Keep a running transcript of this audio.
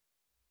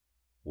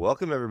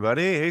Welcome,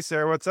 everybody. Hey,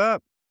 Sarah, what's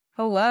up?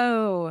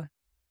 Hello.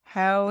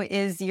 How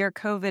is your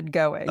COVID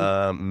going?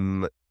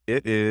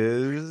 It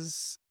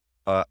is,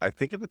 I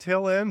think at the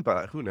tail end,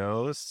 but who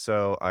knows?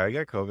 So I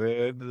got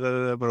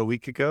COVID about a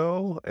week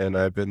ago, and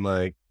I've been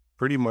like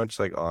pretty much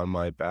like on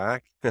my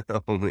back,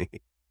 only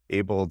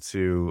able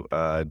to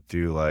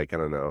do like, I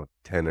don't know,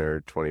 10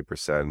 or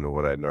 20% of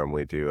what I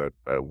normally do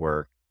at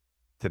work.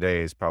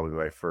 Today is probably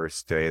my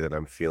first day that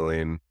I'm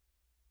feeling.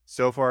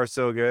 So far,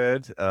 so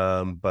good.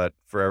 But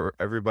for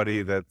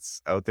everybody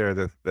that's out there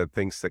that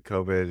thinks that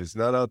COVID is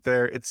not out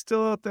there, it's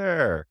still out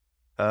there.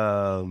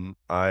 I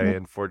Mm.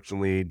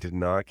 unfortunately did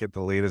not get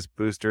the latest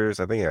boosters.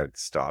 I think I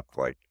stopped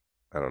like,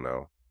 I don't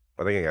know.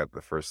 I think I got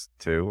the first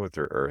two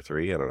or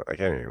three. I don't know. I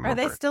can't even Are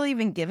they remember. still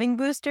even giving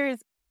boosters?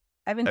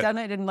 I haven't I, done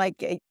it in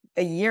like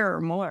a year or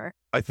more.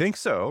 I think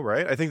so,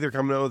 right? I think they're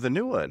coming out with a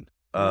new one.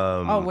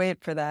 I'll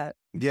wait for that.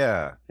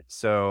 Yeah.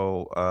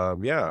 So,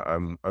 yeah,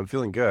 I'm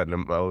feeling good.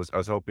 And I was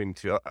hoping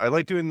to. I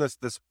like doing this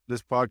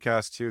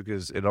podcast too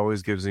because it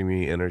always gives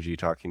me energy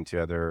talking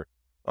to other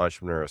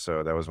entrepreneurs.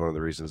 So that was one of the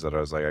reasons that I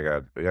was like,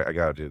 I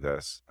got to do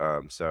this.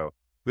 So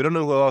we don't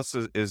know who else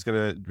is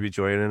going to be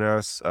joining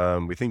us.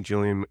 We think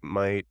Julian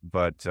might,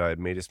 but it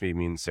may just be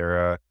me and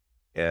Sarah.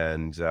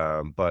 And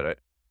but I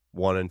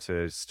wanted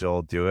to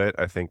still do it.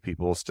 I think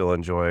people still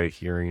enjoy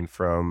hearing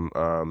from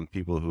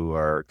people who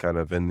are kind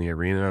of in the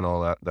arena and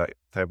all that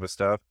type of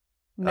stuff.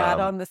 Not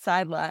Um, on the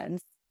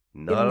sidelines,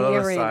 in not the on the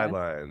arena.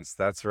 sidelines.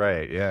 That's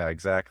right. Yeah,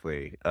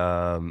 exactly.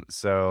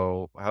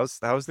 So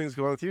how's things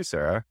going with you,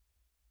 Sarah?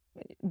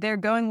 They're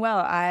going well.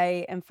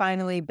 I am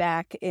finally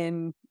back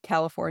in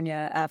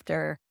California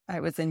after I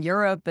was in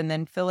Europe and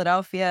then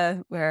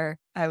Philadelphia, where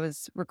I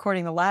was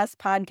recording the last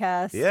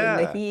podcast in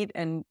the Yeah. heat,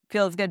 and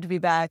feels good to be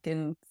back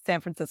in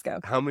San Francisco.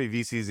 How many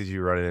VCs did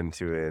you run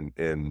into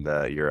in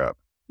Europe?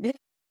 Yeah.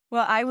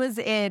 Well, I was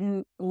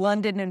in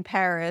London and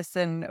Paris,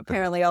 and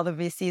apparently all the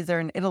VCs are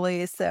in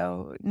Italy,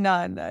 so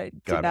none. I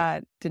did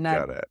Got it.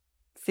 not Got it.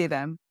 see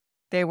them.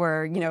 They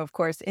were, of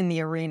course, in the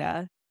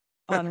arena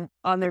on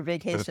their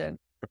vacation.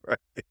 Right.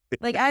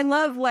 Like, I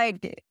love,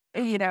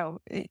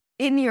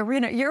 in the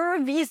arena. You're a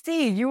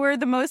VC. You are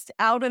the most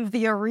out of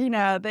the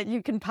arena that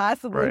you can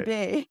possibly Right.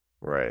 be.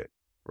 Right.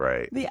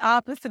 Right. The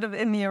opposite of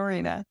in the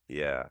arena.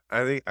 Yeah.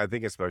 I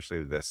think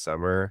especially this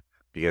summer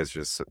because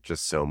just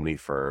so many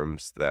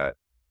firms that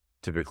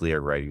typically are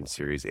writing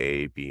series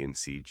A, B, and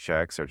C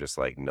checks are just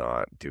like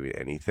not doing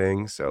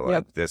anything. So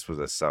Yep. like this was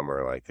a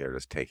summer like they're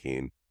just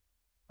taking.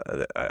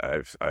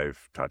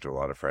 I've talked to a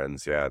lot of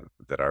friends, yeah,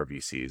 that are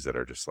VCs that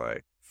are just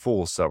like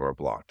full summer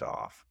blocked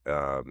off.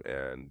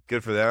 And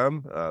good for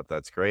them.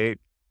 That's great.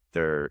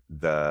 They're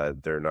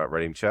not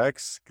writing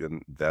checks.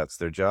 And that's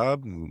their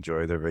job.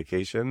 Enjoy their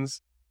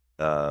vacations.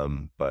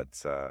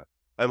 But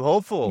I'm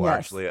hopeful Yes.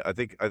 actually. I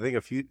think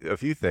a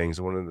few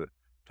things. One of the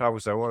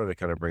topics I wanted to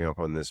kind of bring up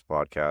on this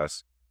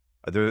podcast,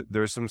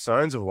 there's some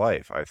signs of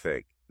life, I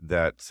think,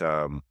 that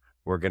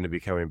we're going to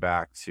be coming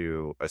back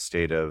to a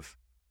state of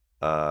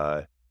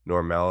uh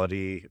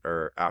normality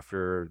or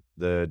after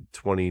the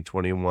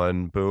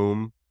 2021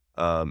 boom,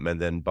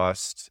 and then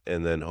bust,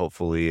 and then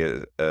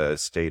hopefully a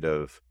state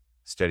of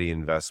steady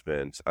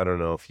investment. I don't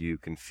know if you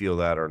can feel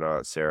that or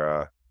not,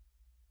 Sarah.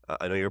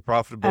 I know you're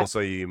profitable, so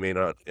you may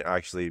not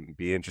actually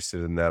be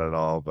interested in that at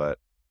all, but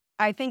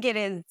I think it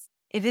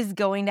is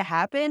going to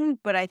happen,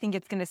 but I think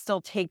it's going to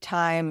still take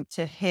time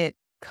to hit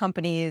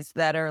companies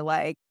that are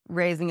like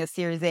raising a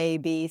series A,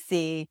 B,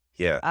 C,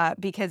 yeah,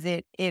 because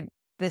it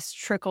this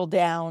trickle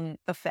down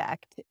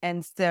effect.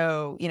 And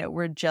so,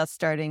 we're just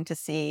starting to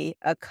see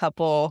a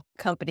couple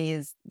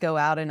companies go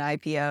out and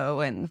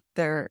IPO, and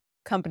they're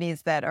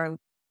companies that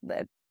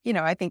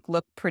I think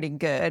look pretty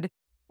good.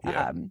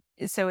 yeah,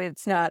 So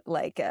it's not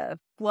like a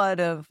flood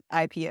of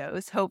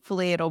IPOs.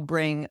 Hopefully it'll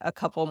bring a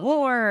couple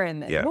more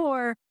and then yeah,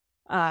 more.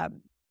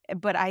 Um,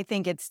 but I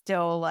think it's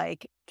still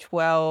like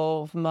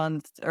 12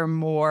 months or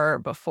more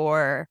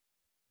before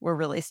we're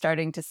really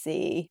starting to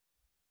see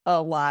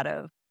a lot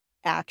of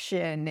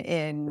action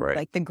in right,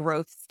 like the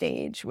growth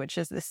stage, which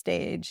is the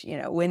stage,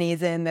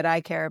 Winnie's in that I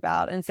care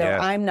about. And so yeah,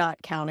 I'm not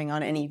counting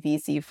on any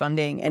VC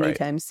funding right,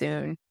 anytime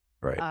soon.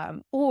 right,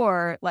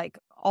 Or like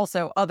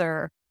also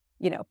other,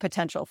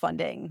 potential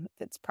funding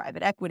that's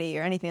private equity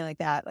or anything like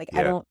that. Like, I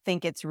yeah, don't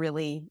think it's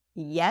really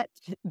yet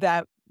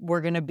that we're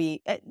going to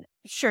be,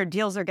 sure,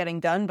 deals are getting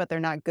done, but they're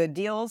not good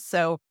deals.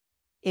 So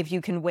if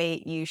you can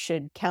wait, you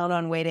should count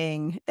on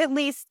waiting at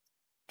least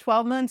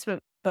 12 months,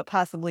 but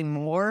possibly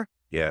more.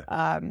 yeah.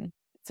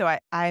 So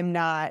I'm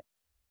not,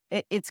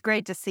 it's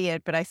great to see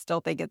it, but I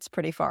still think it's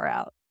pretty far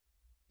out.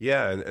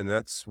 Yeah, and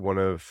that's one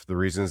of the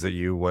reasons that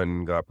you went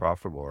and got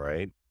profitable,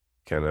 right?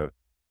 Kind of,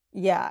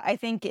 Yeah, I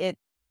think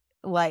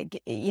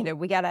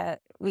we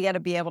gotta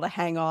be able to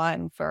hang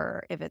on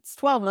for, if it's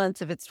 12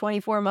 months, if it's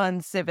 24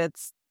 months, if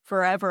it's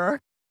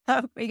forever.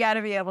 We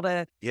gotta be able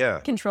to yeah,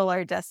 control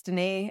our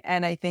destiny.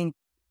 And I think,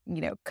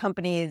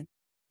 companies,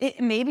 it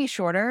may be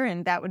shorter,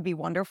 and that would be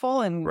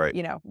wonderful. And, right,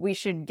 we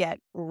should get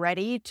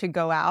ready to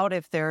go out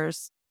if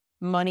there's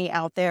money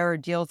out there or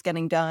deals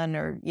getting done,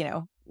 or,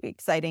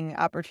 exciting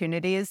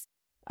opportunities.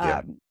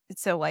 Yeah.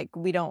 So like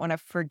we don't want to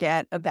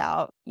forget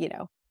about,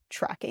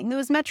 tracking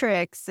those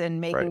metrics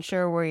and making Right.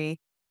 sure we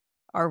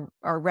are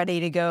ready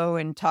to go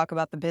and talk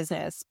about the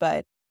business.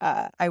 But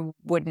I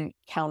wouldn't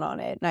count on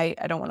it. And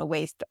I don't want to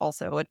waste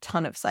also a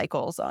ton of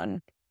cycles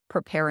on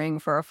preparing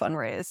for a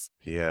fundraise.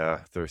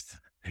 Yeah.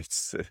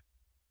 It's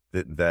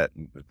that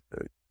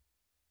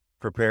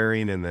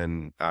preparing and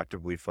then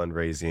actively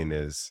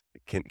fundraising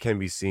can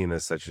be seen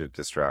as such a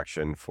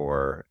distraction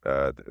for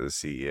the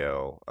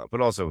CEO,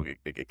 but also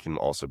it can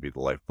also be the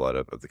lifeblood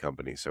of the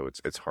company. So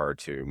it's hard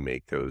to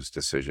make those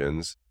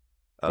decisions.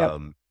 Yep.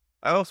 Um,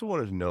 I also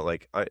wanted to know,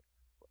 like,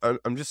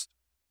 I'm just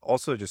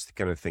also just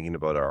kind of thinking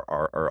about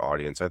our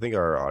audience. I think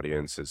our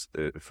audience is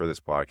for this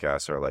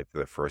podcast are like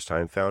the first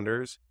time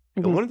founders.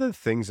 And Mhm. one of the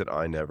things that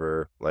I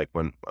never like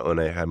when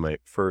I had my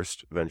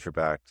first venture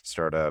backed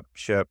startup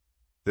Shyp,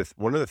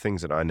 one of the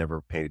things that I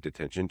never paid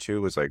attention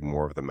to was like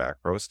more of the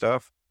macro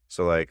stuff.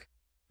 So like,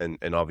 and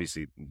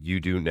obviously you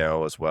do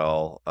now as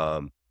well.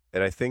 And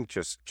I think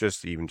just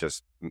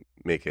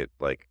make it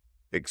like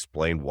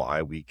explain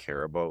why we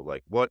care about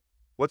like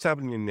what's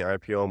happening in the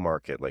IPO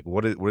market. Like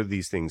what do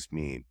these things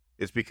mean?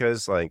 It's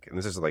because like, and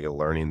this is like a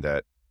learning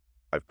that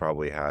I've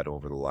probably had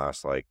over the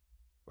last like,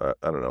 I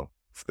don't know,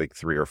 like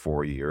 3 or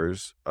 4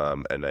 years.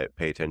 And I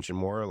pay attention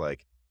more,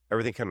 like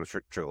everything kind of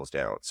trickles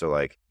down. So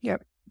like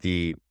Yep.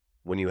 the,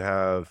 when you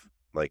have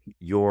like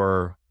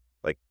your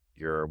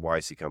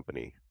YC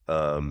company,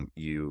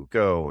 you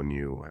go and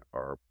you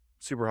are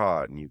super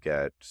hot and you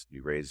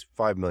raise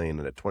 5 million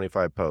in a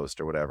 25 post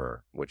or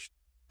whatever, which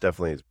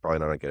definitely is probably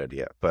not a good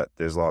idea, but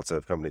there's lots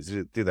of companies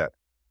that do that,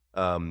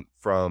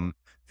 from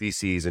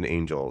VCs and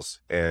angels.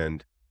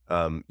 And,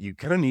 you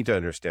kind of need to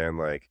understand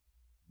like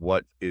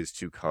what is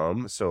to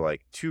come. So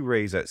like to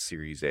raise that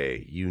series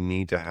A, you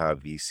need to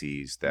have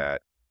VCs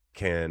that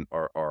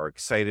are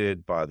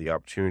excited by the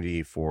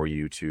opportunity for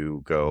you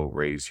to go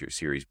raise your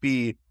series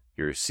B,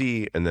 your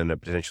C, and then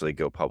potentially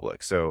go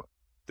public. So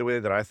the way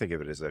that I think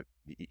of it is that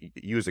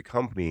you as a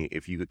company,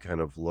 if you could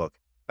kind of look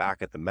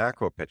back at the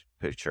macro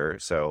picture.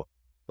 So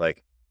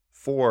like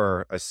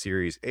for a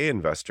series A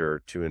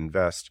investor to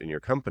invest in your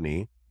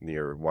company,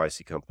 your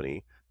YC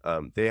company,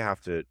 they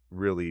have to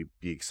really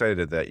be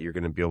excited that you're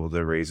going to be able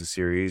to raise a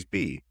series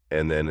B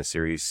and then a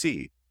series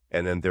C.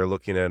 And then they're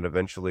looking at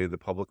eventually the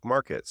public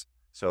markets.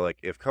 So like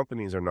if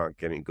companies are not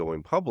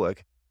going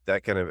public,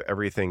 that kind of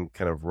everything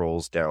kind of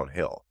rolls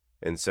downhill.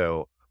 And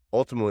so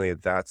ultimately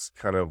that's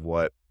kind of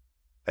what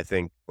I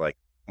think like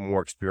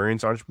more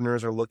experienced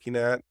entrepreneurs are looking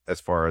at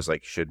as far as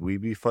like, should we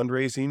be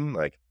fundraising?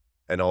 Like,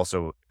 and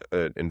also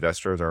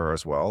investors are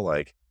as well.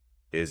 Like,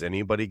 is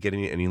anybody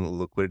getting any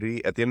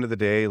liquidity? At the end of the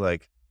day,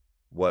 like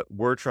what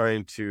we're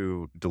trying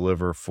to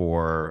deliver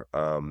for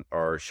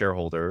our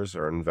shareholders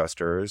or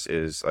investors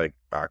is like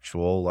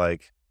actual,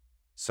 like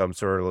some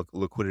sort of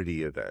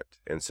liquidity event.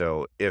 And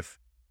so if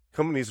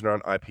companies are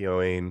not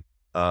IPOing,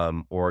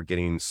 or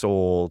getting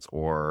sold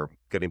or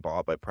getting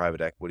bought by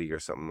private equity or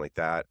something like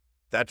that,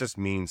 that just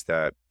means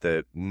that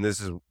and this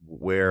is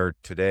where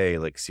today,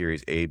 like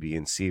series A, B,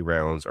 and C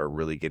rounds are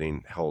really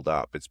getting held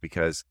up. It's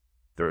because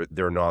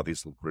they're not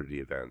these liquidity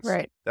events.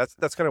 Right.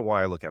 That's kind of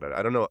why I look at it.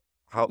 I don't know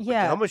how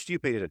Yeah. much do you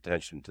pay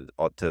attention to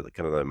kind of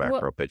the Well,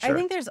 macro I picture?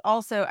 think there's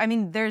also, I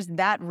mean, there's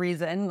that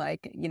reason,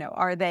 like,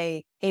 are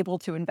they able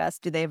to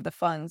invest? Do they have the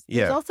funds?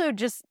 There's Yeah. also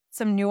just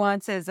some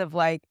nuances of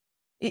like,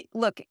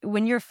 look,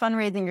 when you're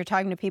fundraising, you're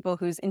talking to people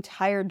whose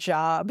entire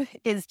job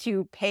is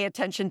to pay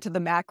attention to the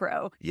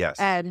macro Yes.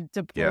 and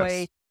deploy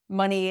Yes.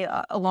 money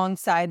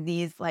alongside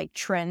these like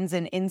trends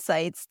and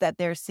insights that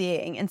they're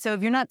seeing. And so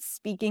if you're not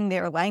speaking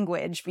their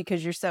language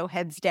because you're so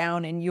heads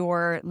down in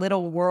your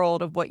little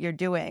world of what you're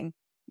doing,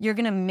 you're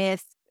going to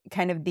miss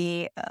kind of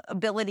the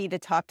ability to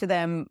talk to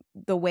them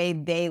the way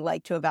they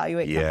like to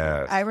evaluate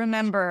companies. I Yes.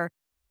 remember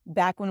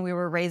back when we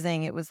were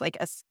raising, it was like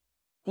a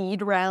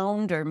seed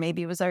round, or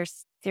maybe it was our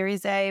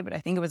Series A, but I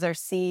think it was our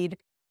seed.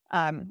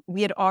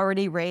 We had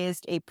already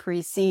raised a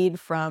pre-seed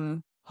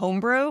from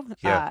Homebrew,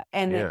 Yeah.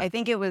 and Yeah. I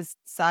think it was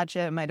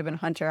Satya, it might have been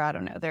Hunter. I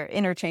don't know. They're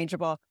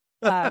interchangeable.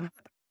 Um,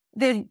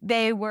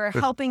 they were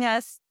helping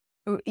us,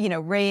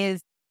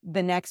 raise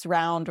the next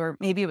round, or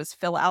maybe it was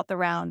fill out the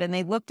round. And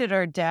they looked at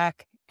our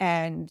deck,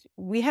 and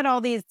we had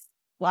all these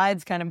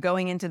slides kind of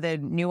going into the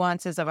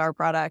nuances of our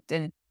product,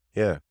 and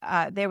Yeah.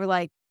 they were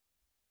like,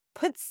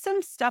 put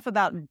some stuff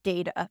about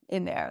data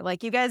in there.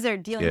 Like, you guys are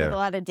dealing with a Yeah.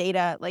 lot of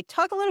data. Like,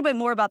 talk a little bit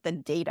more about the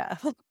data.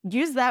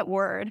 Use that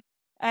word.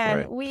 And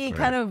Right. we Right.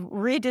 kind of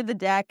redid the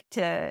deck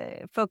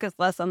to focus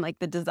less on like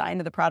the design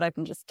of the product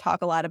and just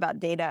talk a lot about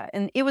data.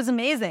 And it was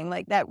amazing.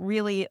 Like, that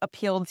really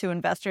appealed to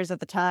investors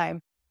at the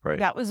time. Right.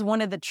 That was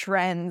one of the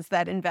trends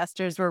that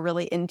investors were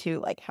really into,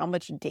 like, how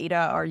much data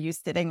are you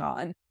sitting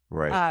on?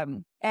 Right.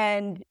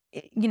 And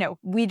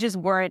we just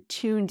weren't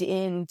tuned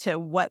in to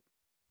what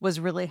was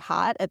really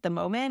hot at the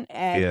moment.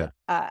 And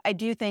Yeah. I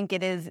do think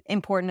it is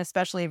important,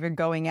 especially if you're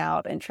going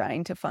out and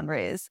trying to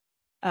fundraise,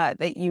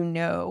 that you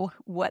know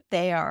what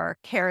they are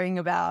caring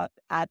about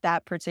at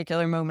that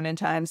particular moment in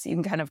time, so you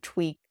can kind of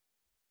tweak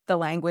the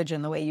language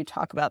and the way you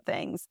talk about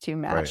things to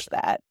Right. match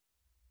that.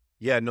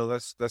 Yeah, no,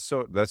 that's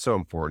so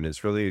important.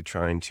 It's really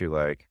trying to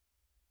like,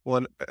 well,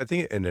 and I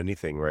think in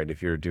anything, right?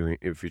 If you're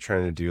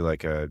trying to do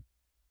like a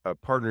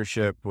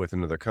partnership with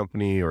another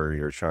company, or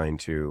you're trying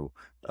to,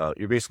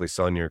 you're basically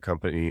selling your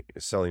company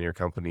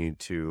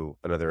to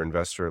another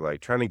investor,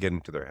 like trying to get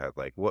into their head,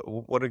 like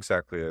what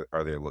exactly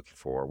are they looking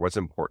for? What's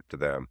important to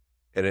them?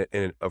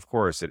 Of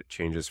course, it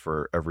changes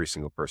for every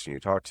single person you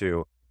talk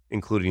to,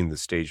 including the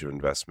stage of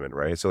investment,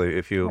 right? So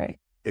Right.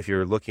 if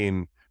you're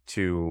looking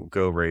to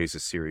go raise a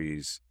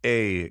Series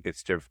A,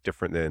 it's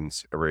different than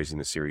raising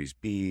a Series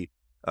B,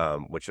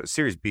 which a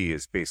Series B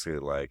is basically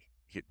like,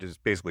 you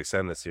just basically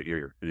send us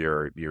your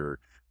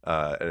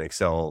an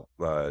Excel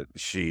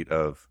sheet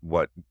of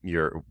what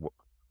your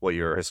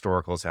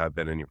historicals have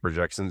been and your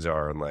projections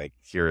are, and like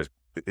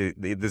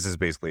this is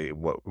basically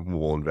what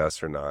we'll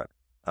invest or not.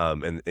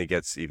 And it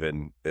gets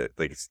even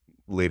like it's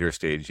later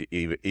stage,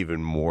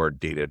 even more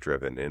data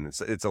driven, and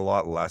it's a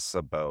lot less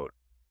about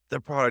the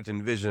product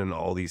and vision and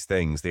all these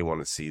things. They want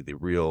to see the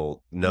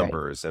real Right.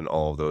 numbers and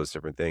all of those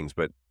different things.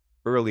 But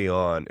early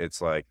on, it's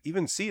like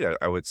even seed,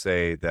 I would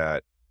say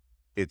that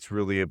it's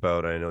really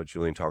about, I know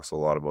Julian talks a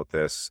lot about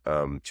this,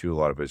 to a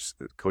lot of his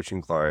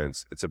coaching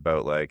clients. It's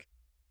about like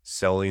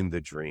selling the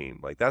dream.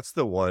 Like that's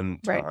the one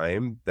Right.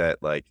 time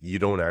that like you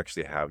don't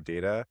actually have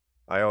data.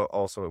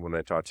 Also, when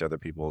I talk to other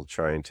people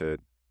trying to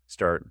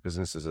start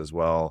businesses as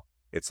well,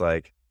 it's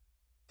like,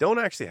 don't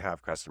actually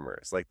have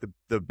customers. Like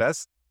the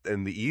best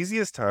and the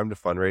easiest time to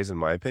fundraise, in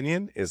my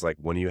opinion, is like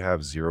when you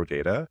have zero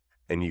data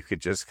and you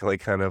could just like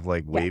kind of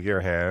like Yeah. wave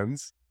your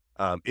hands.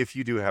 If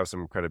you do have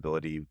some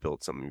credibility, you've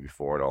built something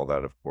before and all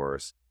that, of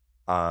course.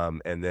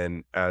 And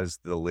then as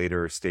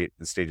the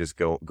stages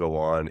go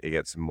on, it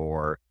gets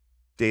more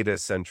data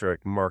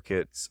centric,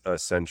 markets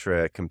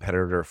centric,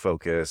 competitor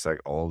focus, like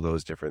all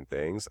those different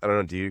things. I don't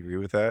know. Do you agree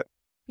with that?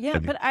 Yeah,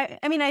 Have you? but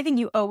I mean, I think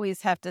you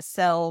always have to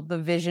sell the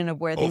vision of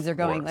where these Of are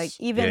going. Like course.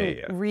 Yeah, yeah, even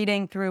yeah.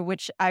 reading through,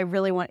 which I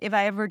really want, if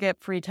I ever get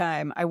free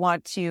time, I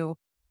want to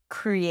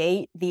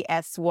create the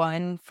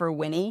S1 for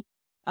Winnie.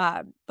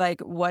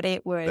 Like what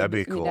it That'd would,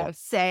 be cool.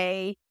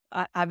 say.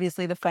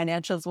 Obviously, the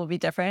financials will be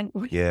different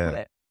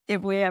Yeah.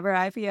 if we ever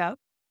IPO.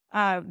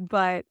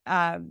 But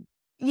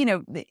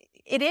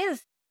it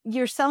is,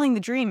 you're selling the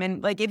dream,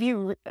 and like if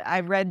you, I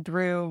read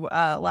through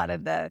a lot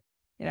of the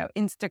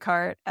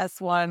Instacart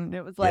S1.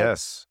 It was like,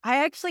 Yes.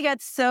 I actually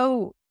got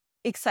so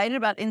excited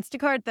about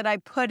Instacart that I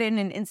put in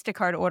an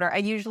Instacart order. I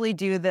usually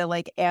do the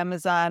like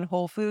Amazon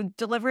Whole Food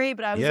delivery,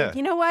 but I was like, Yeah.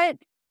 you know what?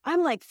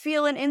 I'm like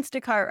feeling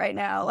Instacart right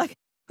now. Like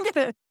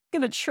I'm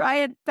gonna try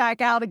it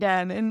back out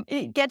again. And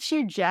it gets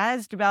you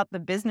jazzed about the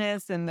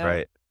business and the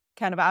Right.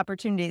 kind of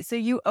opportunities. So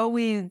you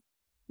always,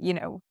 you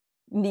know,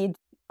 need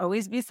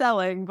always be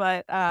selling,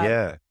 but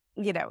Yeah.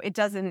 it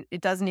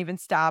doesn't even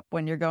stop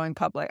when you're going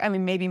public. I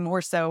mean, maybe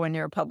more so when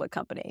you're a public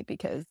company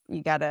because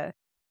you gotta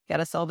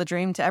sell the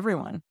dream to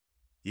everyone.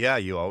 Yeah,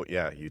 you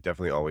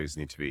definitely always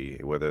need to be,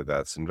 whether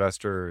that's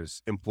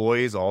investors,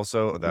 employees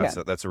also, Yeah.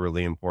 that's a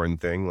really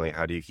important thing. Like,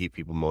 how do you keep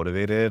people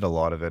motivated? A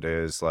lot of it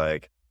is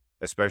like,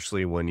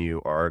 especially when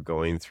you are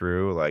going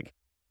through like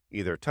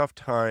either tough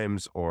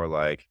times or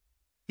like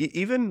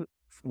even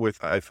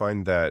with, I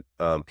find that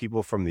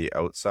people from the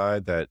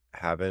outside that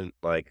haven't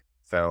like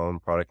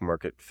found product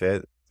market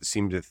fit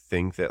seem to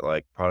think that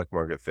like product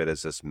market fit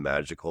is this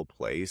magical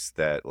place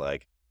that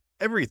like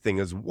everything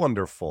is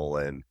wonderful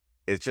and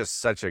it's just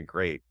such a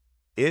great,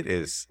 it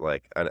is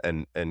like,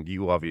 and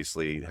you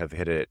obviously have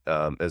hit it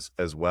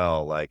as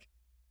well, like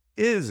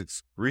it is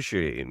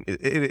excruciating.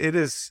 It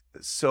is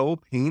so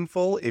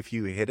painful if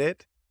you hit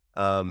it,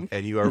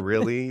 and you are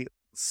really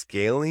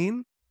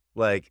scaling.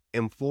 Like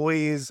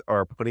employees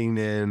are putting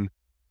in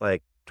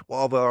like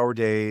 12-hour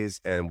days,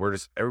 and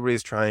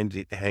everybody's trying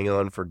to hang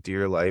on for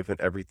dear life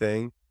and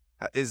everything.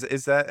 Is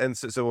that, and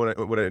so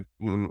when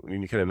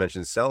you kind of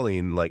mentioned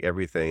selling like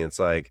everything, it's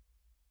like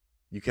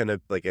you kind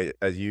of like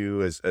as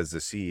you as the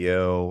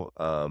CEO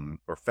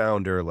or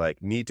founder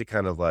like need to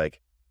kind of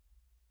like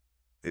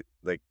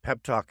like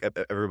pep talk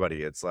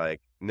everybody. It's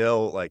like,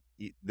 no, like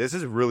this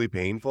is really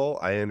painful.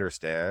 I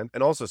understand.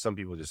 And also some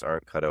people just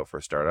aren't cut out for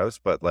startups,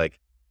 but like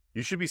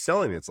you should be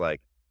selling. It's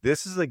like,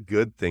 this is a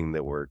good thing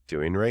that we're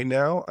doing right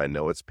now. I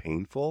know it's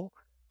painful,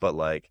 but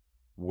like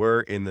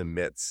we're in the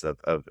midst of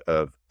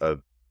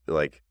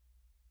like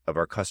of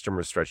our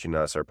customers stretching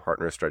us, our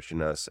partners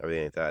stretching us,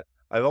 everything like that.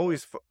 I've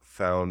always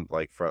found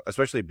like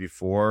especially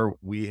before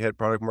we hit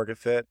product market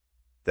fit,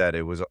 that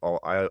it was all,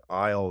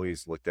 I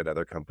always looked at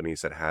other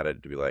companies that had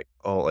it to be like,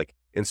 oh, like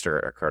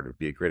Instacart would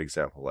be a great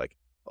example. Like,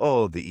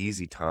 oh, the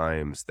easy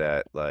times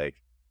that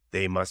like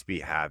they must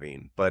be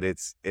having, but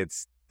it's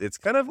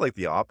kind of like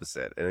the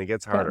opposite, and it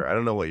gets Yeah. harder. I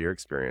don't know what your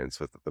experience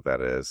with that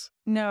is.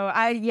 No,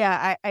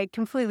 I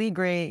completely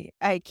agree.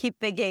 I keep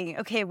thinking,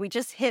 okay, we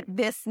just hit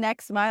this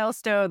next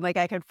milestone. Like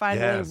I could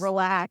finally Yes.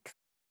 relax.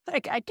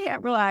 Like I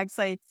can't relax.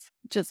 I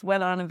just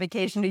went on a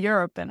vacation to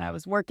Europe and I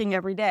was working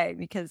every day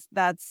because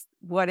that's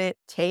what it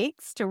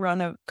takes to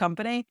run a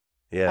company.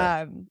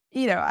 Yeah.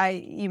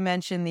 You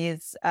mentioned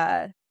these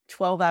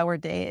 12-hour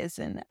days,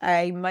 and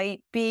I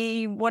might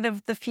be one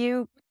of the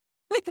few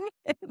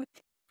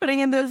putting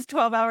in those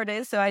 12-hour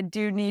days. So I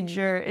do need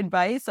your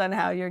advice on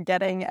how you're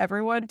getting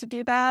everyone to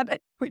do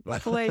that. We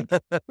like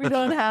we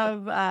don't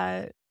have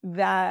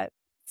that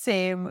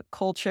same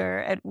culture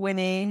at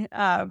Winnie,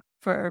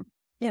 for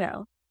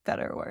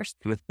better or worse.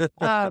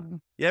 Yeah,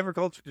 every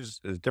culture is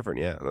different.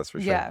 Yeah, that's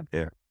for sure. Yeah.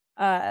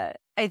 Yeah.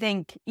 I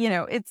think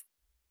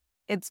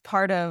it's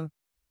part of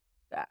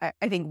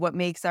I think what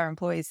makes our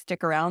employees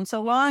stick around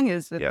so long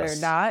is that they're Yes.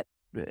 not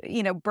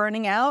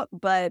burning out,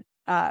 but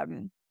I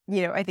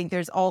think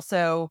there's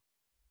also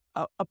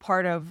a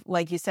part of,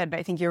 like you said,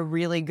 I think you're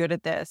really good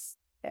at this.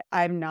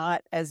 I'm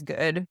not as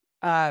good.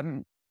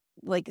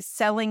 Like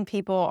selling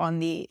people on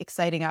the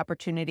exciting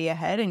opportunity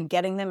ahead and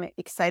getting them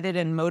excited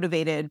and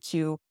motivated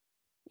to,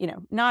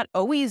 not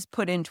always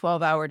put in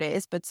 12-hour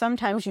days, but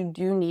sometimes you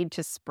do need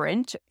to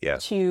sprint Yeah.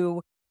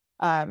 to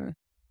um,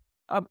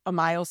 a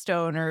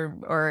milestone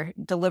or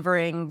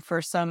delivering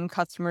for some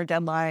customer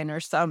deadline or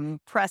some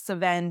press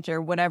event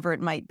or whatever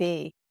it might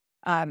be.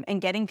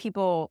 And getting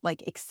people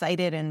like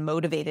excited and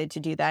motivated to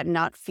do that,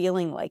 not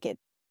feeling like it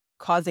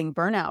causing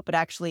burnout, but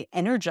actually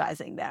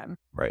energizing them.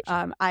 Right.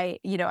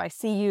 I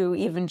see you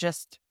even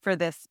just for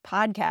this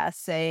podcast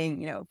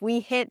saying, if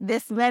we hit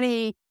this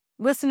many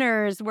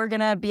listeners, we're going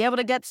to be able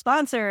to get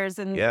sponsors.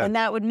 Yeah. And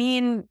that would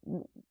mean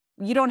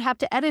you don't have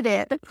to edit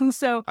it.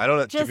 So I don't,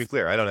 to be just,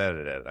 clear, I don't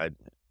edit it. I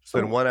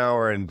spend 1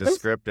 hour in the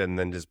script and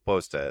then just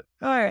post it.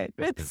 all right.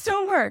 It's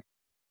still work.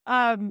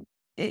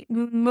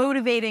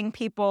 Motivating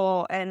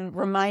people and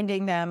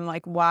reminding them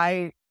like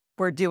why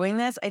we're doing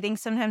this. I think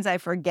sometimes I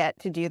forget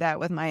to do that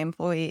with my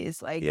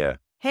employees. Like, Yeah.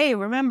 hey,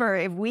 remember,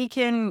 if we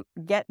can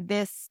get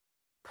this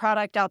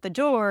product out the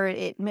door,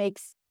 it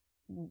makes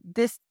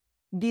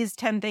these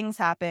 10 things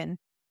happen.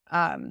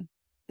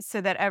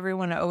 So that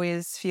everyone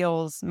always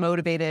feels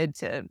motivated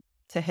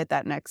to hit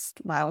that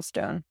next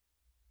milestone.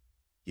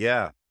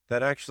 Yeah.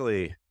 That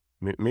actually,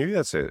 maybe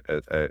that's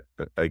a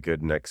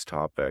good next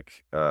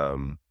topic.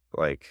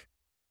 Like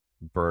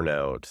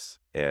burnout,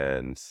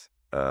 and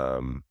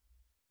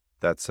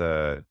that's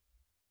a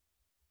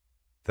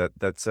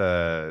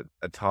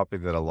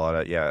topic that a lot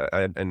of,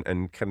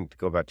 and kind of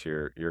go back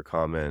to your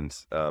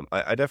comments.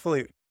 I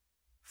definitely,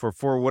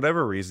 for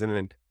whatever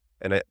reason,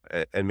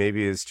 and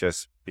maybe it's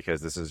just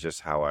because this is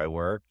just how I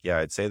work. Yeah,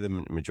 I'd say the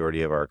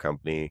majority of our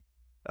company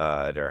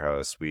at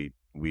Airhouse, we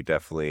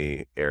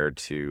definitely err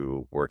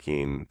to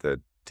working the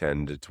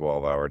 10 to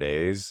 12-hour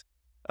days.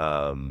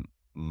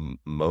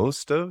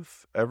 Most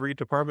of every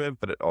department,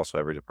 but also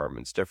every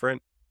department's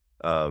different.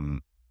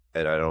 And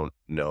I don't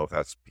know if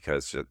that's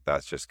because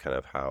that's just kind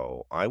of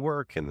how I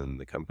work, and then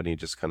the company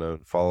just kind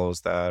of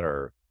follows that,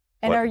 or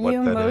And are what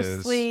you that is.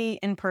 mostly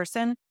in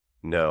person?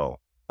 No.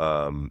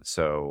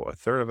 So a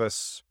third of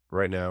us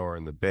right now are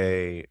in the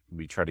Bay.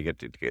 We try to get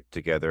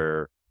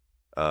together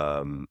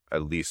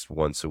at least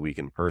once a week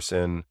in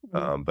person.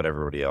 But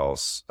everybody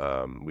else,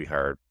 we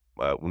hired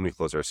when we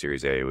closed our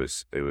Series A, it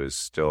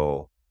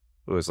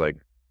was like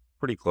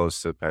pretty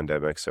close to the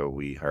pandemic, so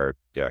we hired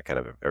kind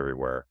of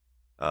everywhere.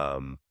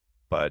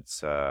 But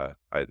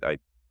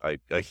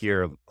I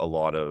hear a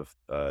lot of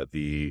I'm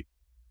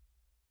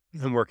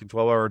working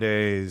 12-hour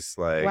days.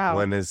 Like, Wow.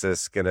 when is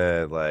this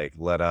gonna like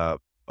let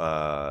up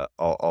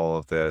all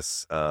of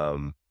this?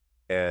 And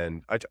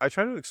I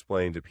try to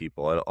explain to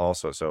people, and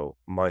also, so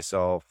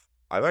myself,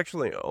 I've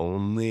actually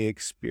only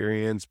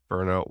experienced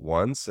burnout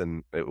once,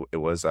 and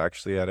it was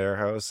actually at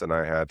Airhouse, and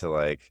I had to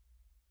like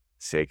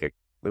take it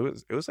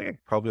was like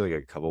probably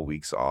like a couple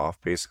weeks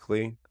off,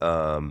 basically.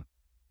 And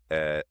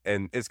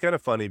it's kind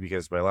of funny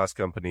because my last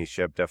company,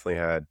 Shyp, definitely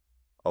had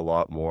a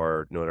lot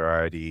more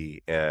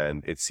notoriety,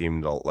 and it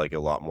seemed like a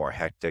lot more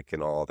hectic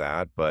and all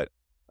that. But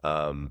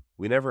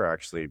we never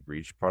actually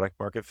reached product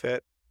market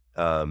fit.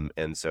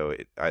 And so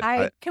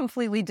I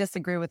completely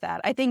disagree with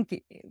that. I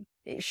think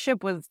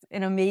Shyp was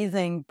an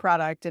amazing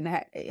product and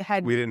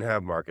had we didn't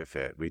have market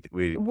fit.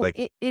 We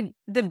like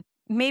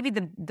maybe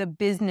the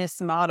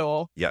business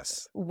model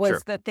yes, was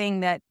sure. the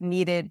thing that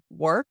needed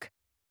work.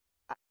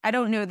 I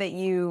don't know that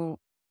you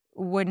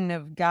wouldn't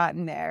have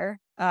gotten there,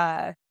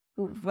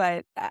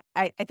 but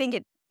I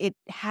think it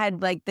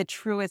had like the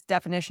truest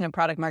definition of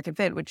product market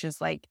fit, which is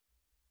like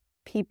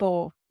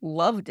people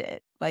loved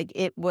it. Like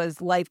it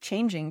was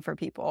life-changing for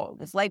people.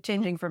 It was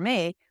life-changing for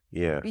me.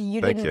 Yeah.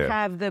 You Thank didn't you.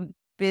 have the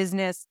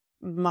business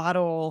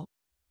model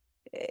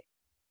eh,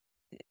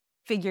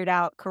 figured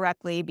out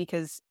correctly,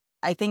 because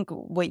I think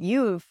what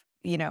you've,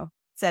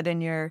 said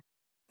in your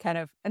kind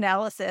of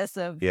analysis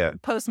of Yeah.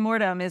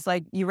 postmortem is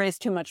like you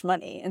raised too much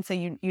money. And so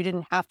you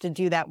didn't have to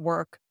do that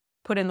work,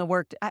 put in the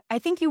work. I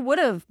think you would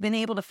have been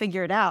able to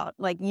figure it out.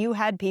 Like you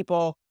had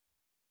people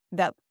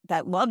that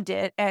loved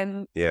it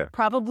and Yeah.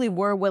 probably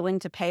were willing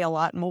to pay a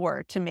lot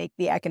more to make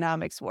the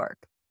economics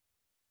work.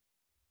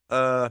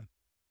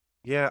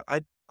 Yeah,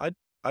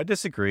 I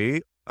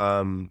disagree.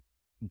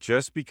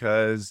 Just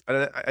because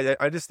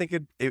I just think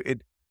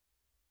it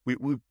we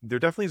there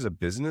definitely is a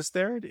business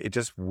there. It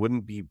just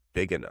wouldn't be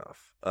big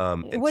enough, It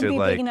and wouldn't to be big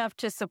like enough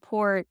to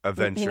support, a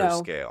venture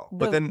scale.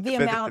 But then, the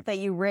amount that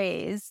you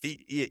raised,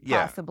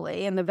 yeah,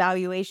 possibly, and the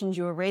valuations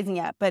you were raising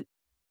at. But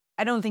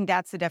I don't think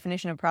that's the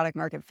definition of product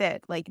market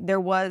fit. Like, there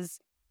was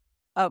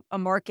a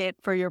market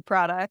for your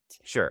product.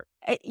 sure,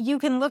 You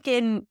can look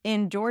in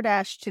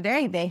DoorDash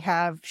today. They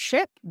have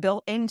Shyp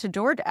built into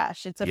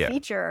DoorDash. It's a yeah,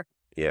 feature,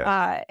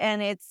 yeah,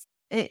 and it's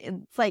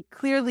like,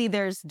 clearly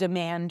there's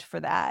demand for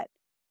that.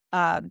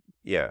 Uh,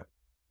 yeah,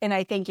 and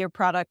I think your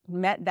product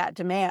met that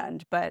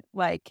demand, but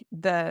like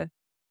the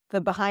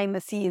behind the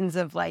scenes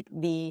of like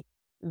the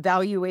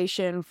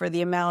valuation for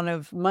the amount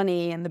of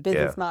money and the yeah.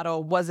 business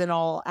model wasn't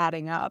all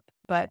adding up.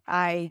 But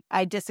I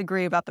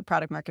disagree about the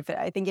product market fit.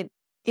 I think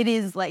it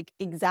is like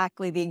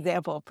exactly the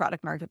example of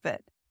product market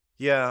fit.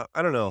 Yeah,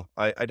 I don't know.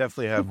 I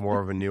definitely have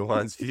more of a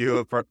nuanced view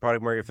of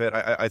product market fit.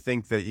 I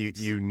think that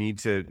you need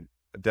to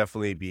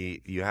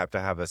definitely you have to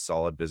have a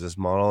solid business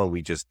model, and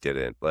we just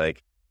didn't.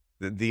 Like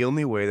the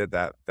only way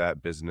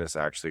that business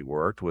actually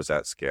worked was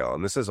at scale,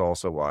 and this is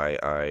also why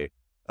I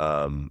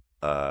um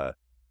uh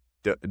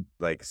D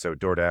like, so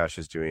DoorDash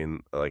is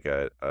doing like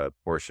a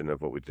portion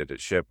of what we did at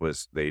Shyp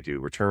was they do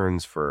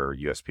returns for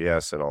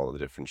USPS and all the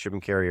different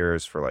shipping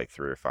carriers for like $3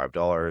 or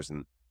 $5,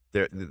 and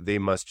they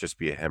must just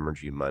be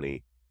hemorrhaging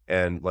money.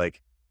 And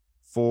like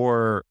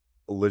for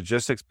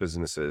logistics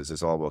businesses,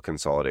 it's all about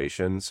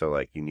consolidation. So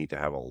like you need to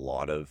have a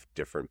lot of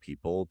different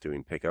people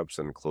doing pickups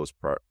and close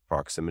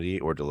proximity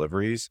or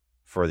deliveries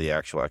for the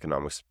actual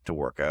economics to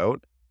work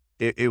out.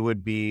 It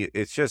would be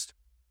it's just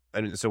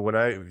and so when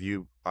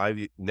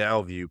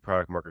now view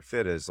product market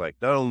fit as like,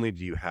 not only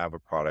do you have a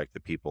product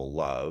that people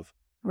love,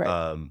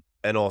 Right.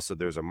 and also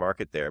there's a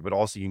market there, but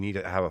also you need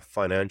to have a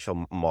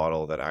financial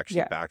model that actually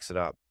Yeah. backs it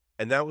up.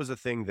 And that was the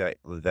thing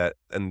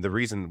and the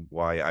reason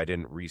why I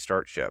didn't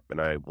restart Ship,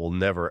 and I will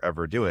never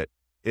ever do it,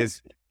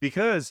 is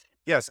because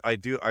yes, I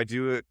do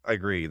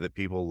agree that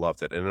people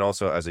loved it. And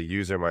also as a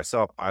user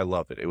myself, I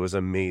loved it. It was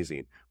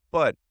amazing.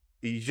 But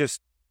you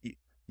just,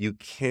 you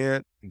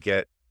can't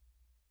get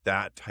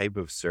that type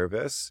of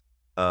service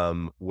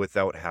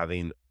without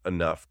having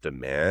enough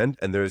demand.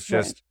 And there's Right.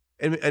 just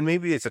and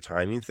maybe it's a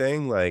timing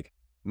thing. Like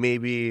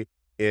maybe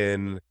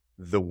in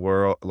the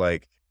world,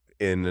 like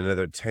in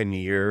another 10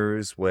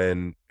 years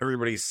when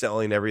everybody's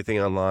selling everything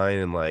online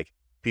and like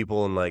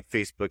people in like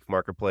Facebook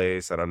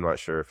Marketplace, and I'm not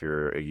sure if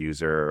you're a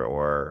user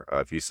or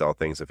if you sell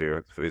things if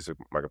you're Facebook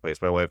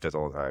Marketplace. My wife does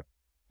all the time.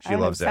 I She don't have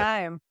loves it.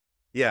 time.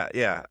 Yeah,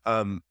 yeah.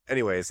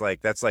 Anyways,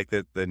 like that's like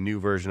the new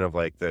version of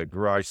like the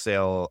garage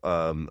sale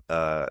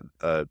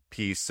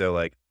piece. So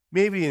like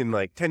maybe in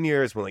like 10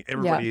 years when like Yeah.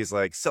 everybody is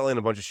like selling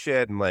a bunch of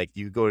shit and like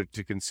you go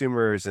to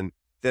consumers, and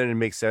then it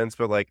makes sense.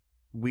 But like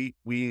we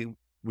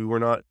were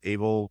not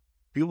able,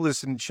 people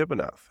just didn't ship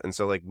enough. And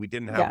so like we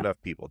didn't have Yeah. enough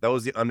people. That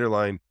was the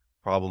underlying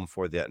problem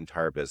for that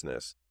entire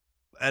business.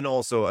 And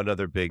also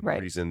another big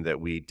Right. reason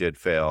that we did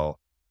fail.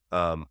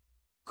 Um,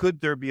 could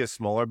there be a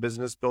smaller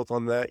business built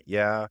on that?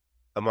 Yeah.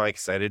 Am I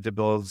excited to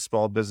build a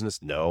small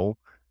business? No.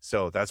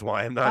 So that's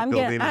why I'm not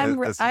building I'm a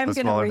gonna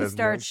smaller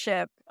restart business.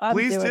 Shyp. I'm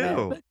Please doing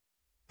do.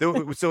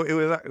 it. So it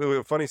was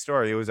a funny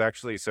story. It was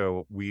actually,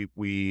 so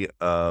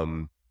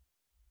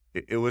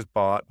it was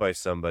bought by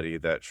somebody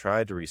that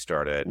tried to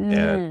restart it,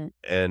 Mm,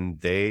 and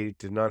they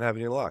did not have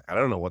any luck. I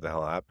don't know what the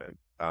hell happened.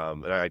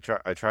 And I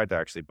tried to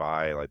actually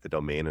buy like the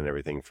domain and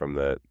everything from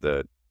the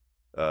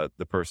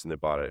person that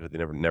bought it. They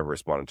never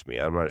responded to me.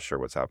 I'm not sure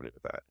what's happening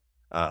with that.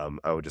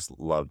 I would just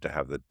love to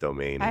have the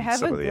domain I and have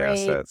some a of the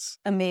great, assets.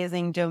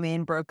 amazing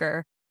domain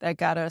broker that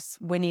got us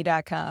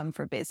Winnie.com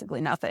for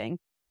basically nothing.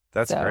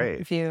 That's So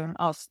great.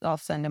 I'll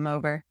send him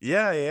over.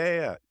 Yeah, yeah,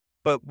 yeah.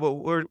 But what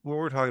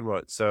we're talking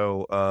about.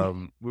 So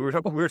we were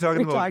talking We're about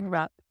talking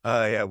about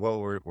yeah. Well,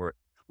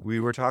 we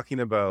were talking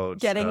about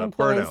getting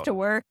employees burnout. to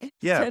work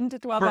Yeah, 10 to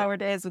 12 bur- hour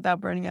days without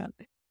burning out.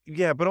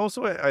 yeah. But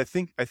also I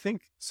think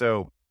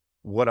so.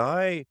 What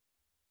I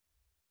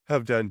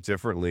have done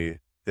differently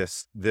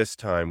this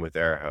time with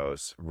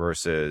Airhouse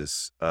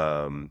versus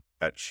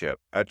at Ship.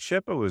 At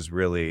Ship it was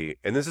really,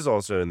 and this is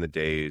also in the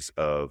days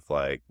of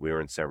like we were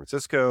in San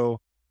Francisco,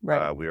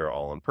 Right. we were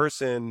all in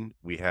person,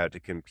 we had to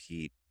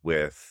compete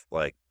with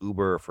like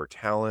Uber for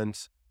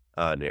talent,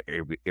 and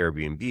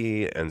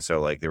Airbnb, and so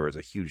like there was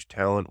a huge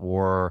talent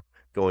war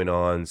going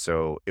on.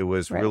 So it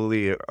was Right.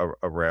 really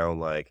around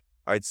like,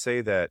 I'd say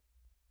that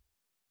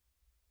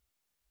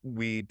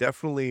we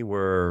definitely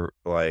were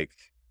like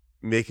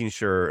making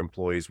sure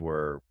employees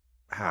were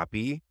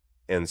happy.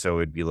 And so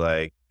it'd be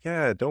like,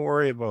 yeah, don't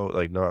worry about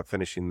like not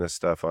finishing this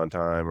stuff on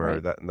time or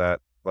Right.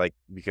 that like,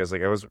 because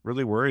like I was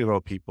really worried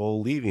about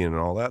people leaving and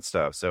all that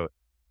stuff. So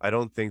I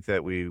don't think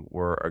that we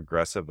were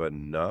aggressive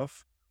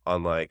enough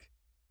on like,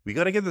 we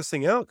got to get this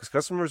thing out because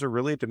customers are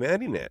really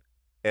demanding it.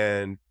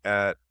 And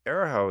at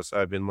Airhouse,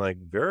 I've been like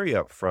very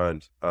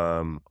upfront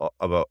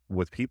about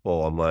with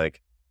people. I'm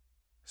like,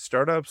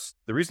 startups,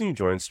 the reason you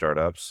join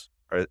startups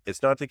are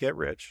it's not to get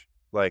rich.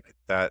 Like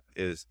that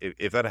is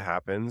if that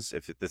happens,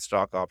 if the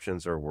stock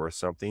options are worth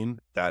something,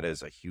 that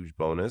is a huge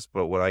bonus.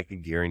 But what I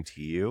can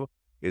guarantee you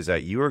is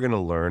that you are going to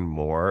learn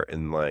more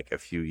in like a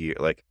few years,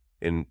 like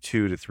in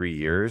 2 to 3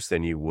 years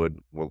than you will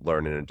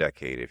learn in a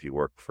decade if you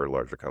work for a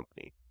larger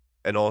company.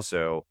 And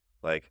also,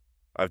 like,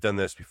 I've done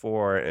this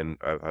before, and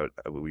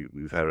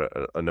we've had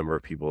a number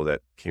of people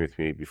that came with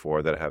me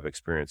before that have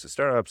experience in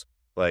startups.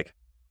 Like,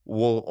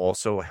 we'll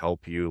also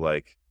help you,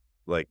 like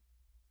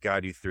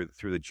guide you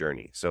through the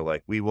journey. So,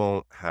 like, we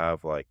won't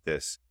have like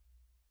this.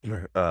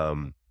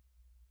 Um,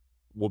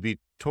 we'll be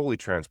totally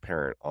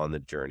transparent on the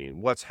journey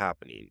and what's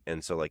happening.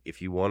 And so, like,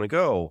 if you want to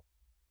go,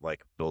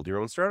 like, build your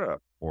own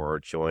startup or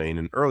join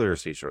an earlier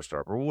stage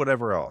startup or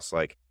whatever else,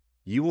 like,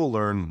 you will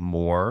learn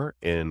more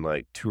in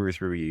like 2 or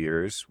 3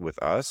 years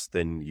with us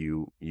than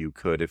you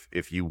could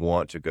if you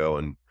want to go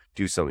and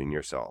do something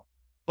yourself.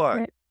 But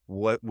Right.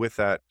 what with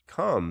that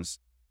comes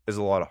is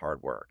a lot of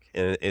hard work,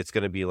 and it's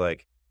going to be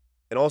like.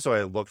 And also,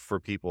 I looked for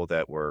people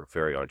that were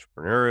very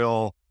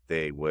entrepreneurial.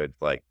 They would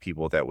like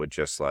people that would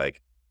just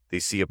like they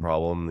see a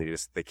problem,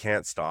 they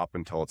can't stop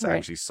until it's Right.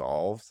 actually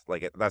solved.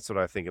 Like that's what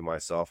I think of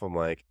myself. I'm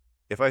like,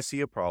 if I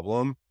see a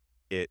problem,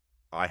 it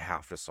I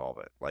have to solve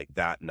it like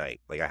that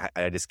night. Like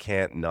I just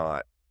can't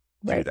not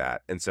do Right.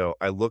 that. And so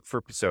I look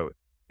for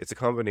it's a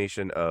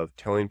combination of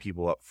telling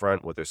people up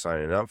front what they're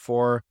signing up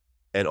for,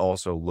 and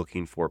also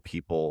looking for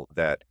people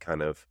that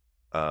kind of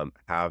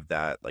have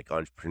that like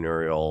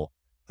entrepreneurial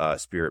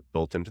spirit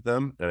built into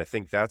them. And I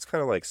think that's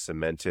kind of like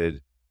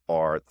cemented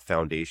our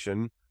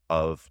foundation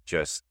of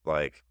just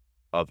like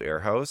of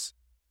Airhouse.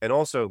 And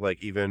also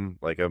like even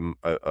like I'm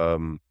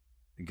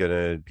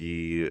gonna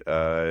be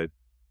I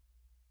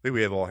think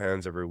we have all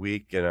hands every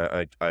week,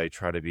 and I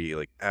try to be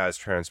like as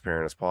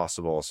transparent as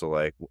possible. So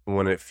like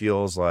when it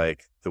feels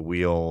like the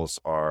wheels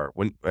are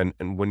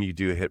and when you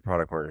do hit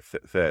product market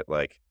fit,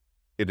 like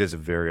it is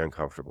very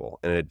uncomfortable,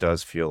 and it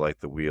does feel like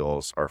the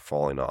wheels are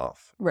falling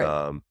off.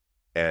 Right.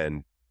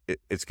 And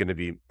it's going to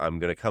be I'm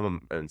going to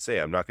come and say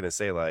I'm not going to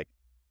say like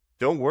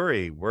don't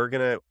worry, we're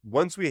gonna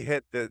once we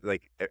hit the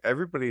like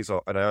everybody's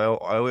all, and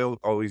I will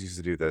always used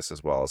to do this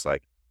as well. It's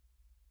like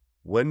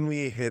when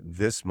we hit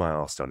this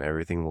milestone,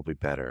 everything will be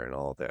better and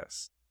all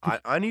this.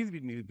 I need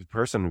to be the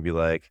person to be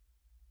like,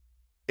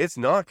 it's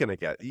not going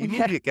to you need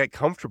Yeah. to get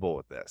comfortable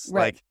with this.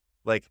 Right.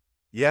 Like,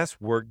 yes,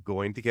 we're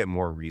going to get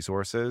more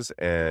resources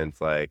and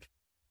like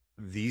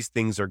these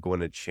things are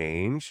going to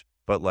change,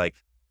 but like,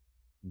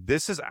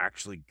 this is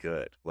actually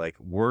good. Like,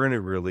 we're in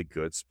a really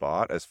good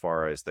spot as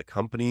far as the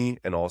company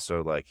and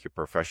also like your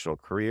professional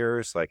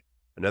careers. Like,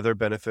 another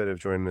benefit of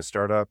joining a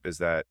startup is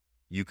that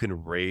you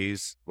can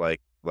raise like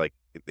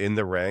in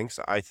the ranks.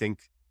 I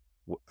think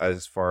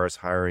as far as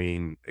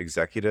hiring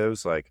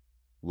executives, like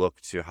look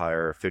to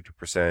hire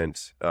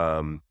 50%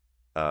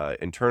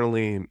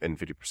 internally and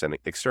 50%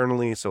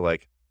 externally. So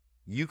like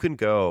you can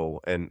go,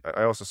 and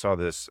I also saw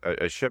this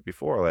a Shyp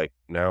before. Like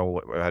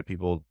now, I had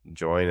people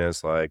join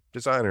as like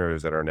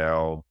designers that are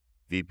now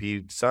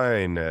VP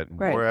design at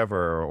Right.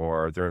 wherever,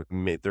 or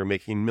they're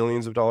making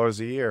millions of dollars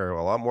a year,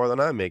 a lot more than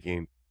I'm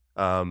making.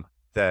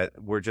 That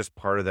we're just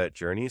part of that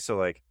journey. So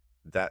like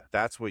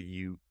that's what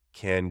you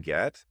can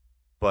get,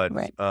 but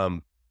Right.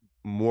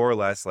 more or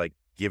less like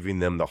giving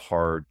them the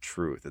hard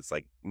truth. It's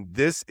like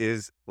this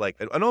is like,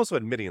 and also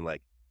admitting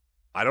like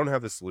I don't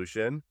have the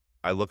solution.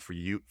 I look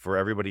for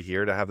everybody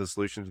here to have the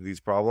solution to these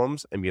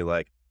problems and be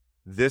like,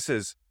 this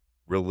is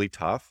really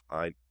tough.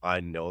 I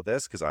know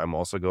this because I'm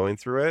also going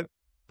through it,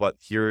 but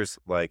here's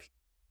like,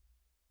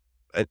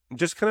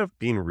 just kind of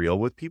being real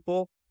with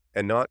people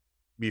and not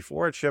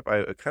before at Shyp,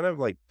 I kind of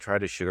like try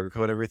to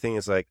sugarcoat everything.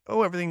 It's like,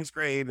 oh, everything's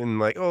great. And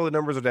like, oh, the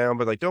numbers are down,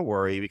 but like, don't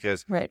worry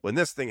because Right. when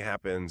this thing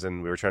happens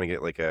and we were trying to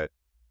get like a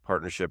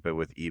partnership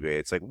with eBay,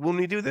 it's like, when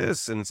we do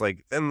this, and it's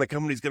like, then the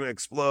company's going to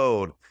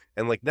explode.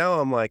 And like, now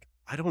I'm like,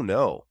 I don't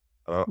know.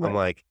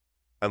 Right.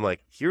 I'm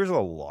like, here's a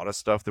lot of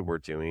stuff that we're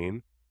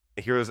doing.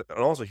 Here's a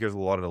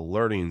lot of the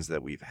learnings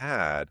that we've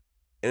had.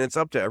 And it's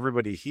up to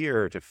everybody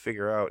here to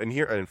figure out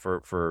and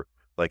for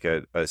like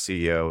a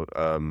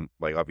CEO,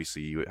 like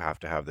obviously you have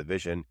to have the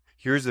vision.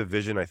 Here's the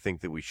vision I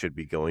think that we should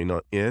be going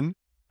in,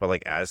 but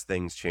like as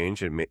things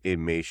change, it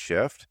may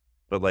shift.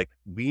 But like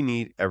we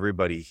need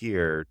everybody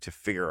here to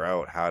figure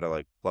out how to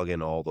like plug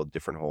in all the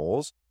different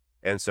holes.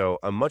 And so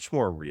I'm much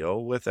more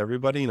real with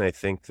everybody. And I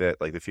think that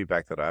like the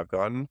feedback that I've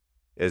gotten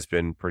has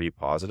been pretty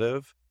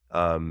positive.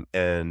 And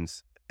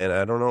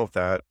I don't know if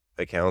that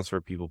accounts for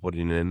people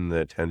putting in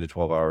the 10 to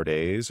 12 hour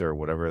days or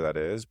whatever that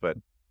is, but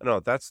I don't know.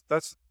 That's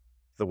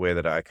the way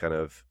that I kind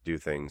of do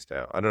things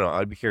now. I don't know.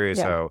 I'd be curious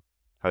Yeah.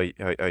 how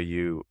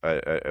you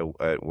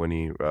at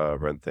Winnie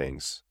run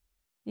things.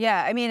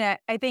 Yeah. I mean,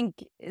 I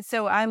think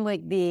so. I'm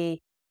like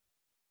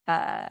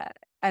uh,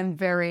 I'm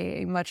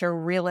very much a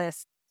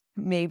realist,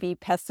 maybe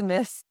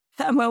pessimist.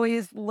 I'm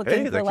always looking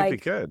Hey, for that could be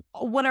like, good.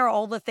 what are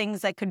all the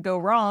things that could go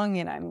wrong?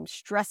 And I'm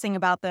stressing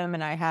about them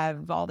and I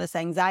have all this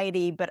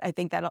anxiety, but I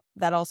think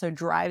that also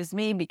drives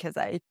me because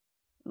I'm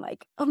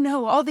like, oh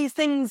no, all these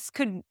things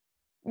could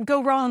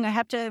go wrong. I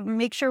have to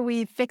make sure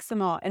we fix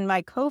them all. And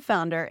my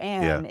co-founder,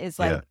 Yeah, Anne, is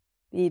yeah, like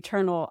the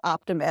eternal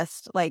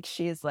optimist. Like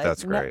she's like,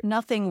 that's great.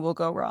 Nothing will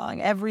go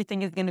wrong.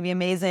 Everything is going to be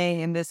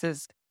amazing. And this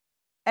is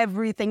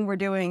everything we're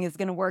doing is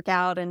going to work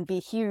out and be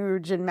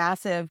huge and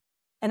massive.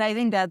 And I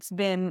think that's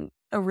been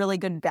a really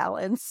good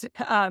balance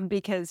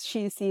because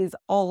she sees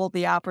all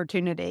the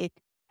opportunity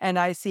and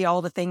I see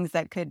all the things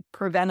that could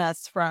prevent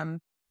us from,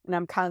 and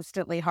I'm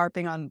constantly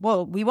harping on,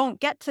 well, we won't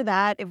get to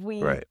that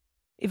Right.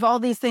 if all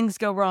these things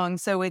go wrong.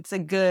 So it's a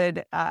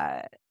good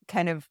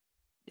kind of,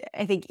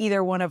 I think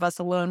either one of us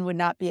alone would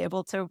not be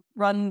able to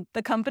run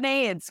the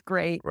company. It's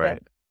great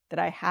Right. that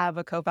I have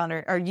a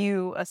co-founder. Are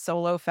you a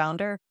solo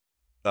founder?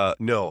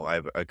 No, I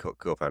have a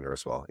co-founder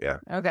as well. Yeah.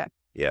 Okay.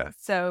 Yeah.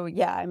 So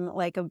yeah, I'm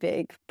like a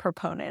big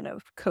proponent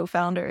of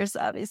co-founders,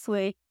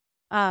 obviously.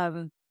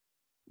 Um,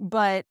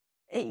 but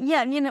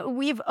yeah,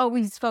 we've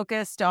always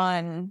focused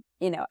on,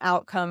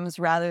 outcomes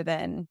rather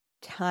than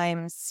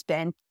time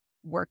spent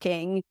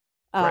working.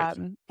 Right.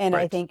 And I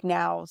Right. think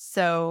now,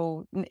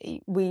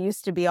 we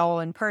used to be all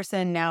in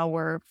person. Now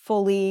we're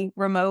fully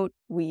remote.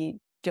 We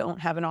don't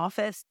have an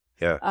office.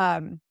 Yeah.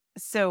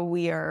 So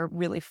we are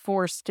really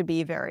forced to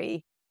be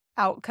very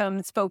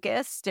outcomes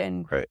focused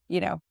and, Right.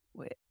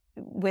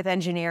 with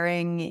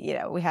engineering,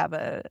 we have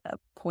a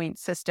point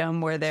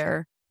system where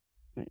they're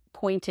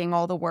pointing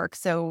all the work.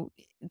 So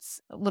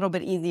it's a little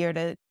bit easier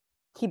to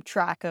keep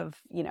track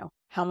of,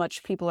 how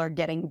much people are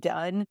getting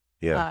done.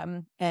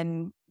 Yeah.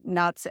 And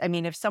not, I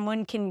mean, if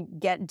someone can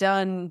get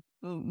done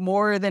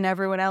more than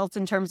everyone else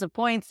in terms of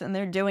points and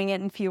they're doing it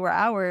in fewer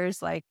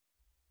hours, like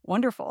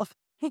wonderful.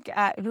 Who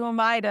am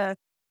I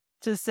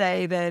to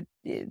say that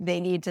they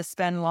need to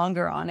spend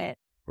longer on it?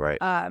 Right.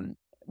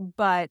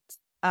 But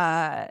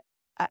I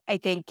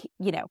think,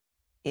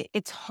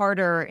 it's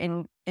harder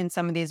in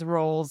some of these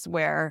roles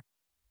where,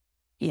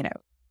 you know,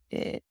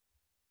 it,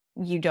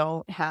 you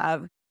don't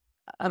have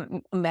a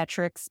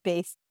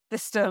metrics-based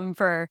system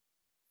for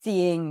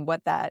seeing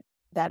what that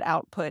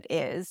output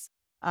is.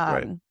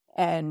 Right.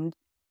 And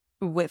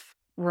with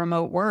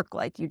remote work,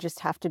 like you just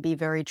have to be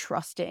very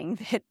trusting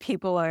that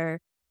people are,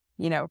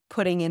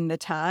 putting in the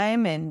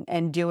time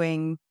and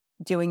doing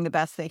the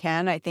best they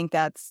can. I think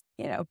that's,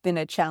 been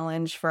a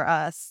challenge for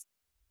us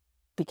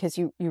because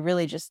you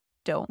really just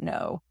don't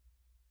know.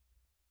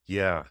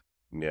 Yeah.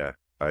 Yeah.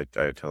 I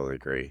totally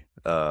agree.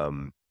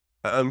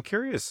 I'm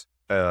curious,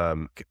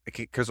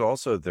 because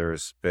also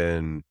there's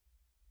been,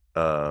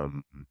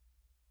 um,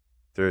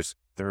 there's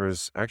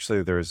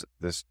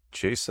this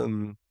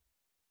Jason.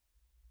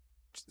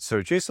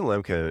 So Jason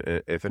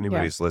Lemkin, if Yeah.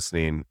 anybody's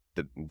listening,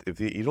 if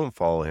you don't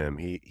follow him,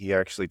 he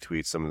actually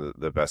tweets some of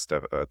the best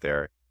stuff out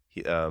there.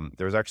 There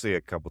was actually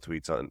a couple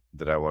tweets on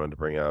that I wanted to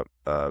bring up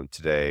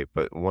today,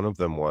 but one of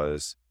them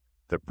was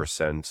the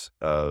percent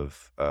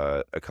of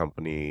a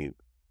company,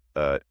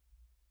 uh,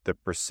 the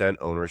percent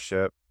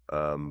ownership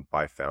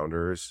by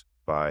founders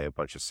by a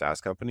bunch of SaaS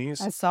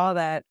companies. I saw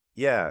that.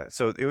 Yeah,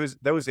 so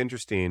that was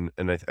interesting,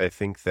 and I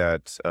think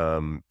that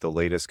the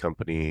latest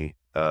company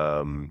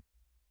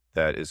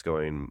that is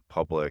going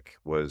public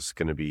was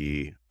going to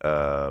be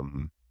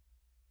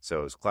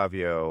so it's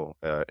Klaviyo.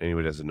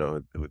 Anybody doesn't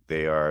know who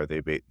they are, they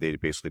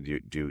basically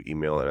do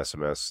email and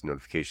SMS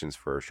notifications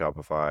for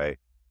Shopify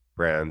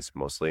brands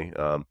mostly,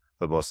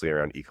 but mostly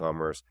around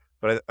e-commerce.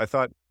 But I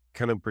thought,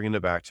 kind of bringing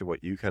it back to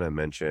what you kind of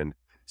mentioned.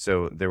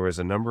 So there was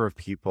a number of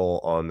people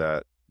on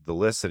the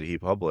list that he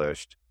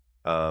published.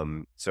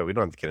 So we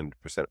don't have to get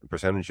into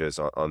percentages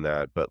on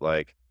that, but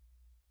like,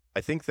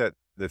 I think that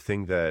the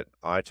thing that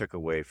I took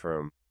away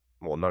from,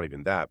 well, not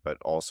even that, but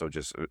also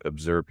just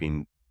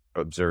observing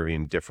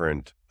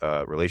different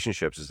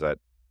relationships is that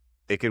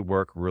it could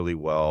work really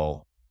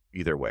well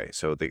either way.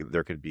 So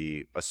there could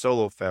be a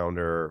solo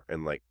founder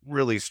and like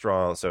really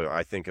strong. So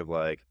I think of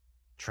like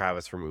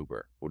Travis from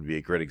Uber would be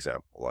a great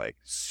example, like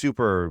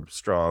super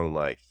strong.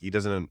 Like he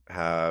doesn't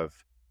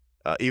have,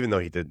 even though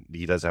he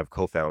does have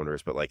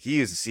co-founders, but like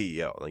he is a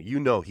CEO. Like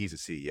he's a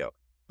CEO.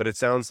 But it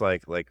sounds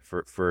like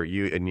for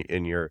you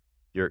and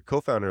your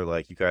co-founder,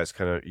 like you guys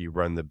you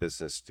run the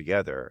business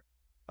together.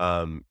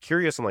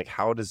 Curious on like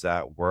how does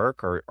that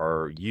work?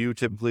 Are you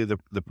typically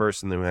the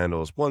person who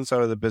handles one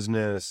side of the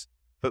business?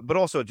 But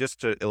also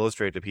just to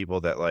illustrate to people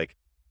that like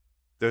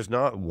there's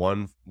not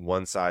one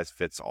size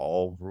fits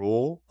all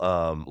rule.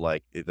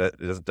 Like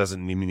it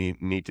doesn't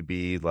need to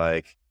be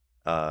like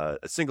a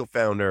single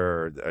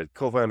founder, a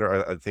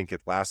co-founder. I think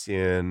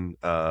Atlassian,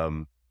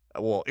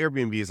 well,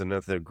 Airbnb is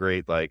another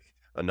great like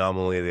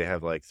anomaly. They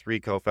have like 3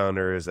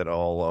 co-founders that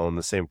all own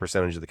the same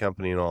percentage of the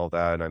company and all of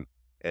that.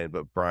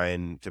 But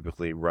Brian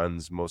typically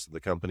runs most of the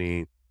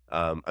company.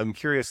 I'm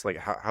curious, like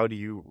how do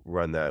you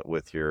run that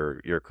with your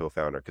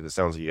co-founder? Because it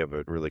sounds like you have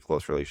a really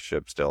close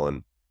relationship still,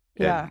 and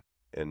Yeah.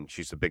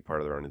 she's a big part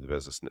of the running the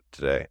business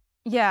today.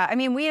 Yeah. I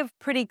mean, we have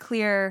pretty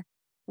clear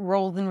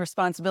roles and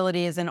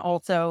responsibilities and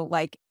also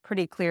like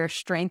pretty clear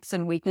strengths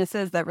and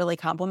weaknesses that really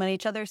complement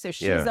each other. So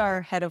she's Yeah.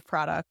 our head of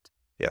product.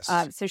 Yes.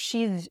 So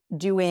she's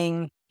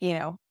doing,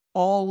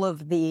 all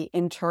of the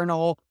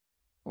internal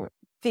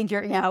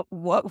figuring out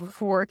what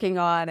we're working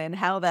on and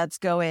how that's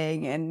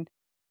going and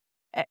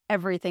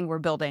everything we're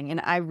building.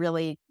 And I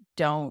really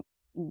don't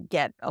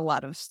get a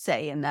lot of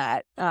say in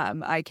that.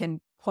 I can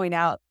point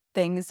out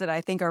things that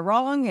I think are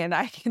wrong, and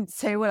I can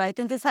say what I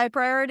think is high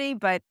priority.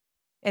 But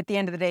at the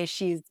end of the day,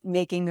 she's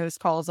making those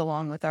calls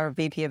along with our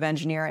VP of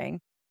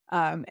engineering.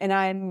 And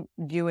I'm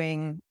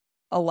doing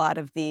a lot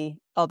of the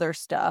other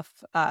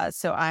stuff.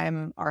 So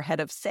I'm our head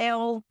of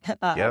sale,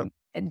 Yeah.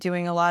 and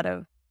doing a lot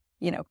of,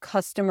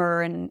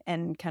 customer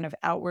and kind of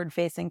outward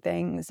facing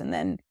things. And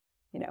then,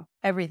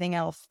 everything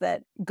else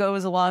that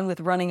goes along with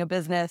running a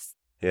business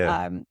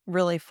Yeah.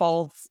 really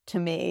falls to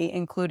me,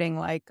 including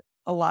like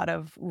a lot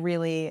of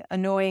really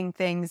annoying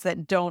things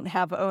that don't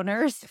have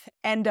owners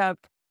end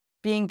up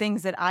being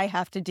things that I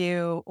have to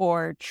do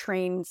or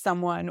train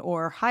someone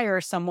or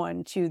hire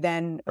someone to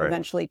then Right.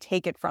 eventually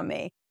take it from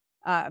me.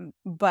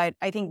 But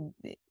I think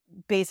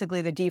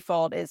basically the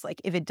default is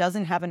like if it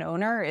doesn't have an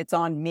owner, it's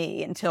on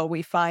me until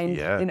we find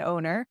Yeah. an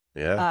owner.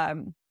 Yeah.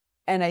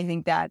 And I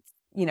think that's,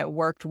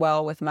 worked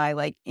well with my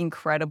like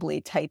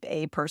incredibly type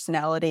A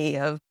personality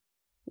of,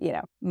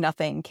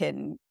 nothing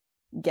can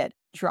get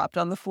dropped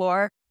on the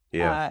floor.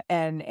 Yeah.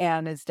 And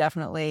Anne is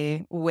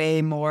definitely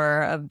way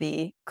more of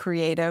the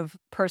creative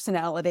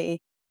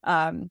personality,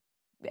 and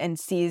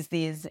sees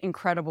these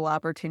incredible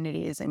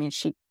opportunities. I mean,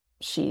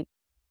 she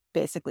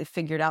basically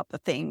figured out the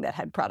thing that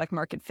had product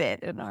market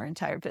fit in our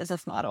entire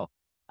business model.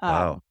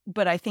 Wow.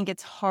 But I think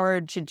it's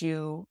hard to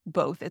do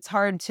both. It's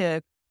hard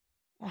to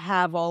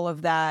have all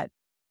of that,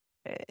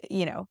 uh,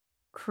 you know,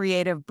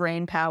 creative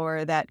brain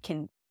power that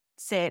can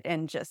sit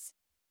and just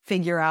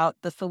figure out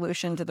the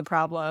solution to the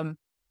problem,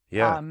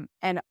 Yeah.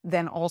 and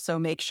then also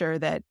make sure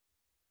that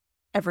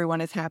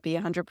everyone is happy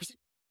 100%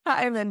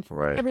 time and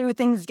Right.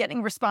 everything's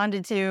getting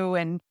responded to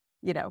and,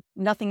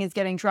 nothing is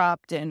getting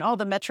dropped and all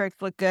the metrics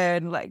look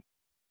good. Like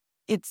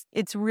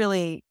it's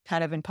really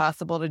kind of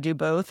impossible to do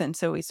both. And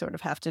so we sort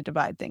of have to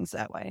divide things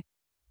that way.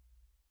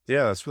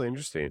 Yeah, that's really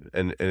interesting,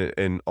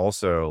 and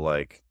also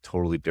like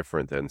totally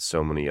different than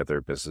so many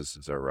other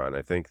businesses are run.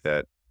 I think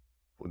that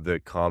the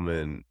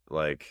common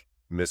like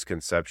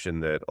misconception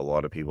that a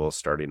lot of people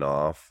starting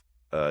off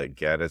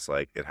get is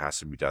like it has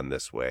to be done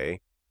this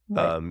way.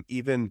 Right.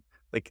 Even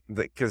like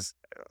because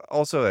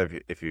also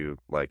if you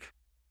like,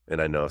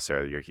 and I know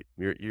Sarah,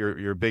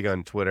 you're big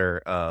on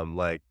Twitter.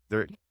 Like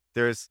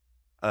there's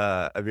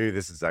maybe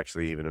this is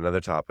actually even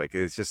another topic.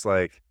 It's just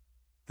like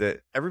that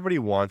everybody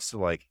wants to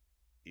like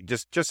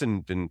just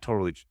in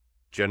totally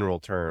general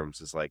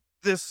terms is like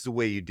this is the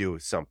way you do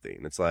something.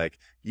 It's like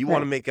you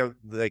want to Right. make a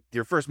like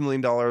your first $1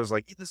 million,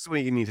 like this is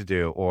what you need to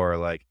do, or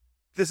like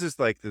this is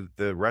like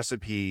the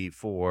recipe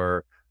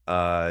for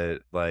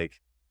like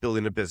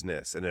building a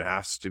business, and it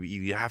has to be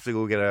you have to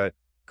go get a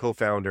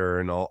co-founder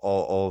and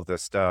all of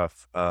this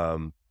stuff.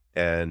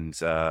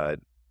 And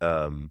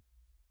um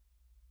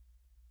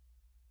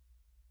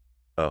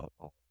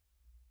oh,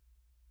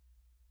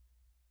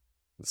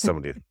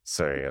 somebody,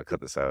 sorry, I'll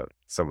cut this out.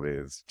 Somebody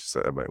is just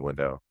at my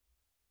window.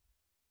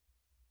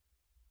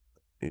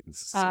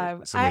 It's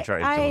Um, somebody I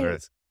trying to deliver I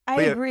it. I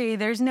But yeah, agree.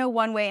 There's no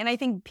one way, and I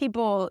think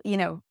people,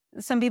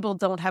 some people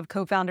don't have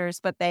co-founders,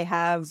 but they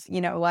have,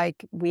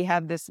 like we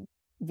have this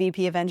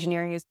VP of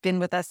engineering who's been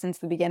with us since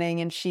the beginning,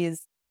 and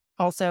she's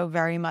also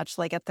very much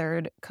like a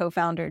third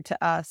co-founder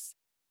to us.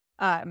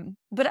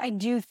 But I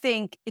do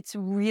think it's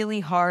really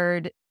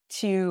hard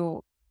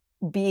to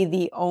be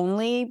the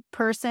only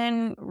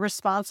person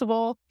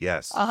responsible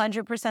yes,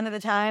 100% of the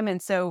time, and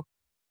so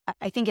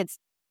I think it's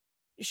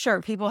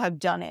sure, people have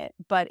done it,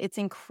 but it's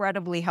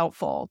incredibly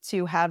helpful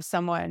to have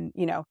someone,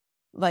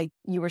 like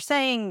you were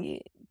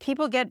saying,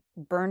 people get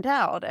burned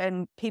out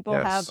and people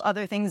have yes,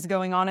 other things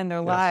going on in their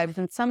yes, lives.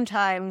 And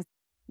sometimes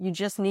you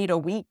just need a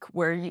week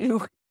where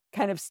you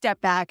kind of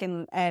step back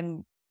and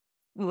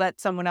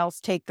let someone else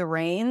take the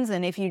reins.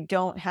 And if you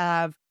don't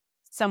have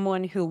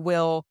someone who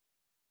will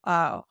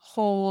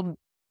hold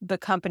the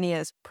company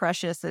as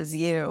precious as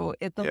you,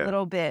 it's a yeah,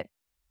 little bit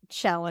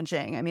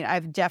challenging. I mean,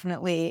 I've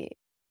definitely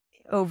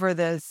over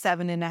the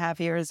 7.5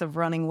 years of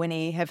running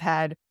Winnie have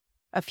had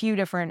a few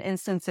different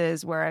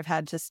instances where I've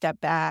had to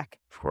step back.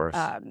 of course,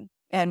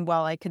 And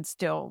while I could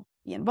still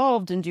be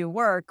involved and do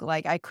work,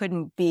 like I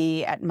couldn't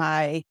be at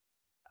my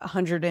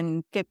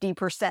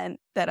 150%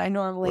 that I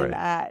normally am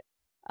right,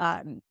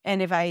 at.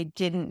 And if I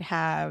didn't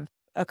have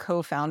a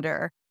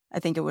co-founder, I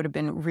think it would have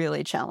been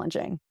really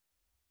challenging.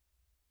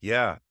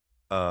 yeah,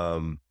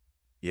 um,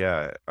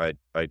 yeah, I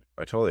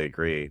totally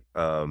agree.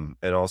 And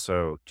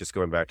also just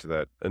going back to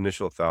that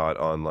initial thought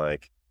on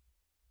like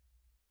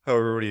how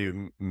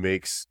everybody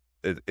makes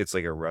it, it's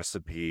like a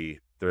recipe.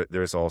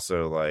 There's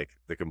also like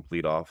the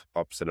complete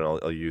opposite, and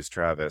I'll use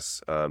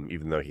Travis,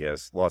 even though he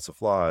has lots of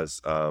flaws,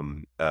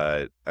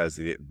 as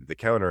the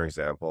counter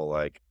example.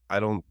 Like, I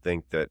don't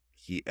think that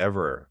he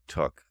ever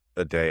took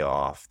a day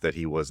off that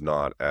he was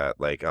not at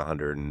like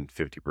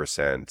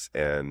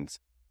 150%,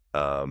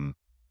 um,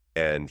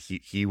 and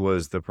he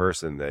was the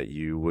person that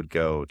you would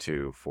go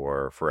to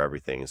for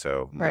everything.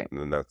 So Right.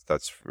 and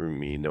that's for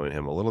me knowing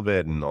him a little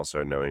bit, and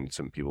also knowing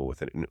some people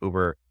within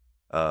Uber.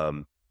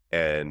 Um,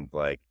 and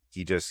like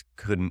he just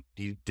couldn't,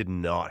 he did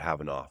not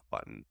have an off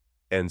button.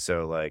 And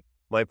so like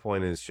my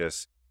point is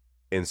just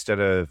instead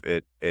of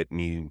it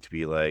needing to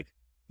be like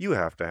you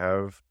have to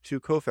have two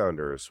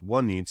co-founders.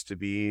 One needs to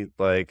be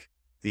like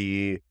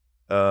the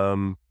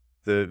um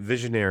the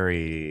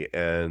visionary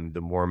and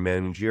the more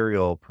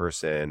managerial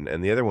person,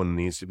 and the other one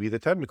needs to be the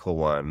technical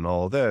one, and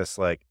all this.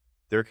 Like,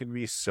 there could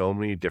be so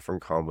many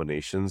different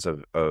combinations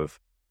of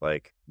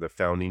like the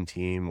founding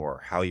team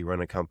or how you run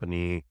a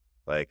company.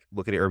 Like,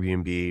 look at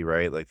Airbnb,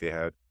 right? Like, they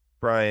had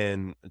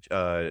Brian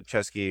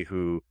Chesky,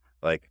 who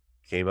like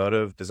came out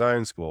of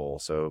design school,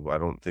 so I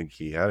don't think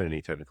he had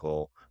any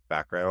technical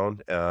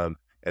background. And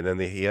then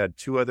he had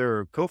two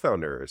other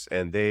co-founders,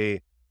 and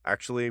they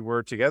actually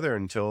were together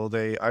until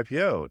they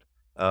IPO'd.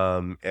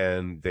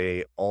 And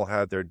they all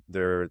had and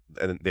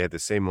they had the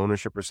same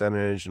ownership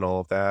percentage and all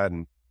of that,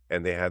 and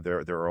they had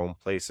their own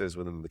places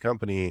within the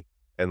company.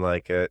 And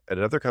like at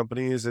other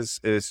companies,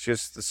 is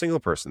just a single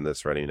person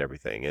that's running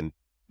everything.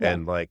 Yeah.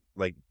 And like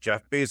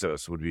Jeff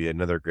Bezos would be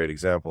another great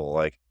example.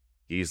 Like,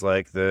 he's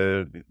like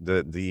the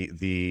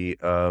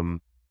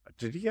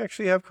did he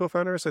actually have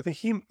co-founders? I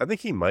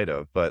think he might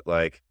have, but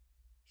like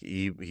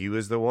he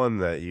was the one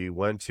that you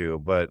went to.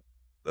 But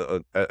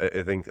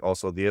I think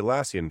also the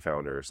Atlassian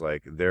founders,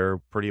 like, they're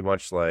pretty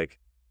much like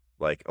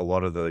a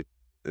lot of the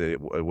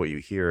what you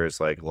hear is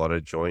like a lot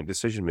of joint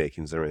decision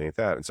makings and everything like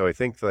that. And so I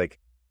think like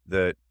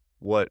that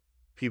what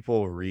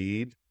people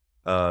read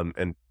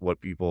and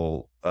what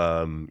people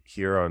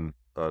hear on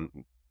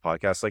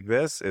podcasts like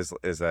this is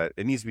that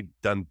it needs to be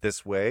done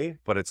this way,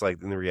 but it's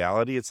like in the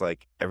reality, it's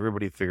like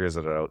everybody figures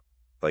it out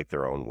like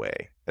their own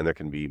way, and there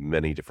can be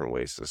many different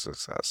ways to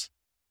success.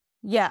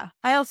 Yeah.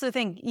 I also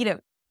think,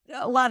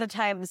 a lot of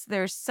times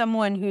there's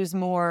someone who's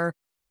more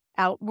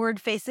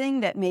outward facing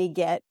that may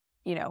get,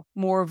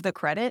 more of the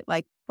credit.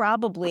 Like,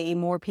 probably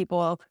more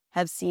people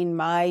have seen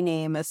my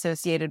name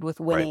associated with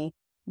Right, Winnie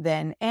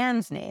than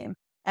Anne's name.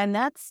 And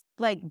that's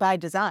like by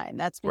design.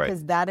 That's right.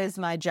 because that is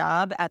my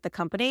job at the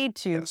company,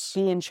 to Yes,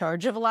 be in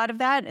charge of a lot of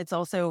that.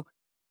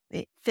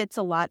 It fits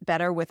a lot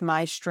better with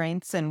my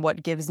strengths and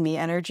what gives me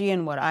energy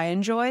and what I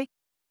enjoy.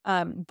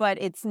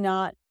 But it's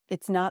not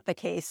the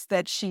case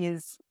that she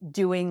is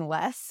doing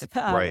less.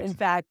 right. In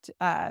fact,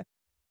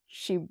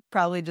 she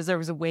probably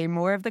deserves way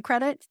more of the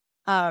credit.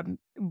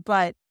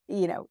 But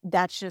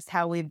that's just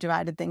how we've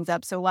divided things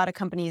up. So a lot of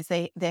companies,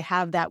 they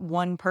have that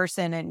one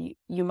person, and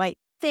you might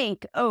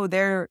think, oh,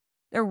 they're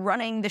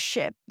running the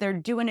ship, they're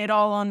doing it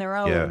all on their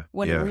own, Yeah,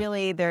 when yeah.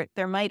 really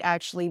there might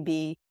actually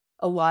be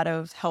a lot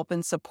of help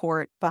and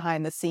support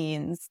behind the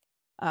scenes,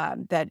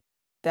 that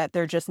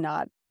they're just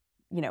not,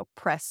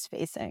 press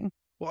facing.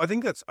 Well, I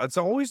think that's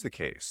always the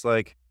case.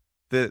 Like,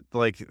 the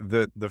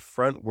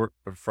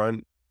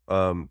front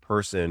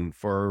person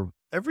for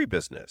every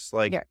business.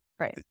 Like, Yeah,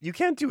 right, you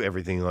can't do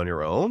everything on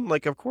your own.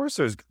 Like, of course,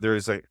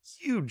 there's a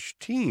huge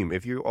team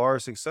if you are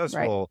right,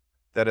 successful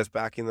that is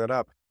backing that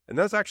up. And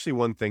that's actually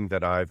one thing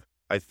that I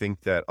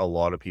think that a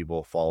lot of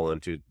people fall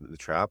into the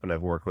trap. And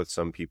I've worked with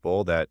some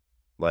people that,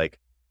 like,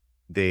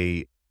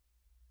 they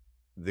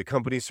the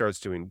company starts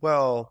doing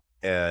well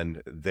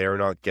and they're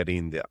not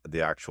getting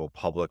the actual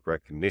public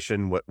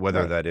recognition, whether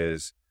right, that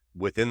is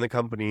within the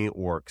company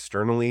or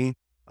externally.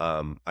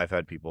 I've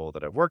had people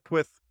that I've worked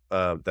with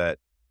that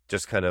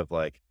just kind of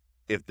like,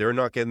 if they're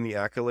not getting the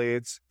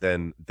accolades,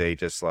 then they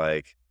just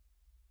like,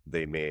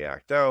 they may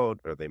act out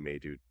or they may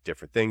do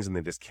different things and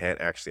they just can't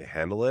actually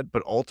handle it.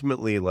 But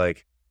ultimately,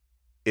 like,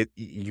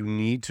 you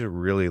need to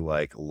really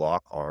like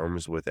lock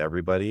arms with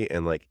everybody,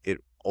 and like it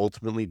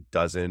ultimately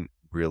doesn't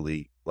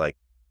really like,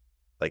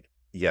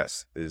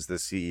 yes, is the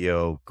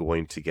CEO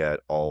going to get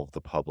all of the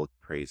public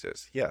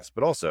praises? Yes,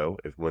 but also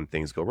if when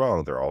things go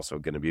wrong, they're also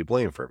going to be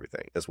blamed for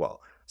everything as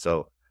well.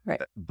 So,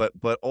 right,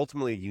 but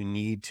ultimately, you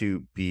need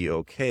to be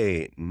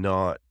okay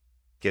not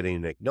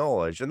getting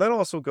acknowledged, and that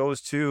also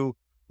goes to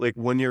like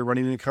when you're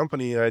running a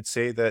company. I'd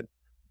say that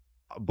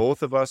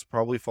both of us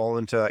probably fall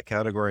into that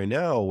category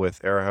now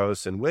with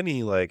Airhouse and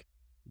Winnie. Like,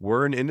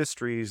 we're in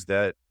industries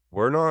that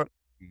we're not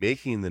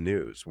making the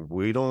news.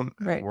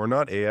 right, We're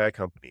not AI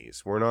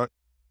companies. We're not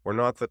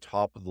the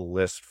top of the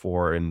list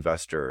for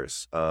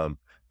investors.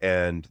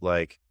 And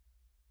like,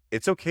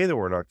 it's okay that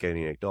we're not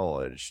getting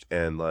acknowledged,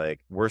 and like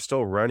we're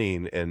still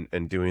running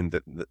and doing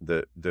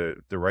the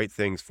right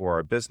things for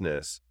our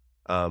business.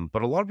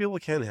 But a lot of people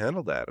can't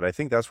handle that, and I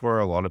think that's where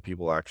a lot of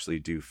people actually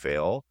do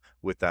fail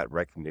with that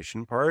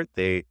recognition part.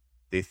 They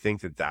think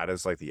that that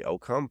is like the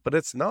outcome, but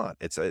it's not.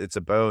 It's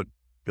about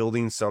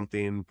building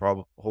something,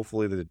 probably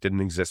hopefully that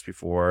didn't exist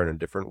before in a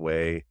different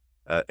way,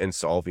 and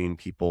solving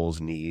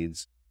people's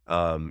needs.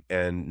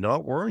 And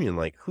not worrying,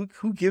 like,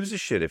 who gives a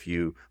shit if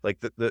you like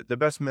the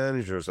best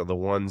managers are the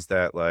ones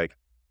that like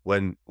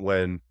when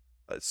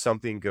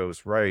something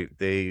goes right,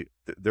 they're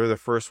the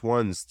first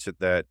ones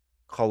that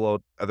call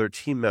out other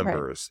team right,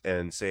 members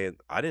and say,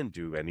 I didn't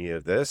do any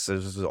of this.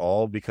 This is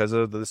all because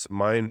of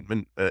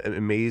an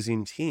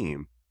amazing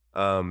team.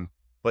 Um,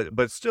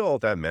 but still,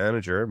 that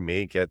manager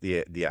may get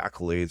the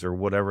accolades or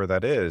whatever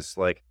that is.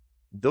 Like,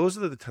 those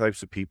are the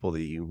types of people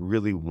that you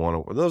really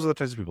want to. Those are the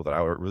types of people that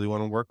I really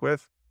want to work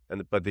with.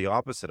 But the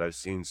opposite, I've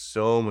seen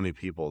so many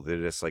people that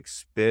just like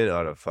spin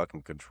out of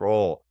fucking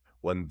control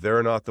when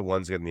they're not the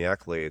ones getting the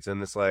accolades.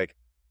 And it's like,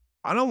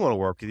 I don't want to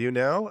work with you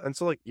now. And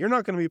so like, you're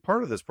not going to be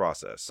part of this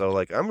process. So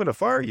like, I'm going to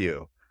fire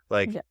you.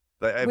 Like, Yeah.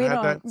 I've We had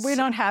don't that. we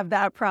don't have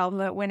that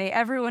problem at Winnie.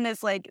 Everyone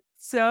is like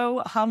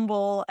so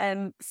humble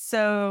and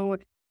so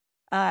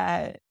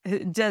uh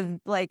does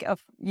like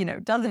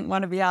doesn't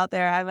want to be out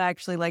there. I'm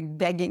actually like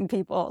begging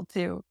people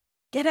to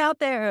get out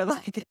there.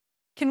 Like,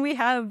 can we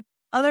have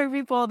other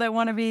people that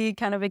want to be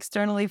kind of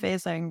externally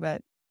facing?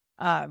 But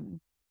um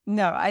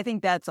no, I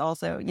think that's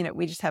also,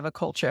 we just have a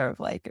culture of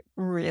like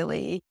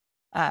really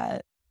uh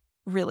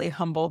really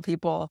humble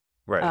people.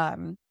 Right.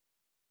 Um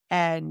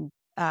and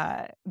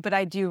but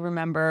I do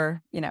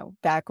remember,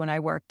 back when I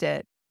worked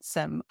at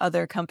some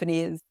other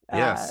companies,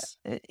 Yes.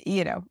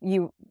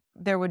 you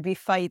there would be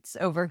fights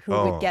over who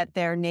would Oh, get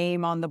their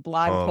name on the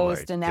blog oh my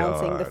post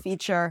announcing the God.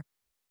 feature.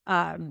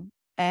 And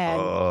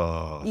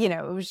Oh,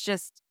 it was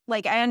just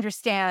like, I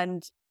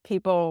understand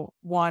people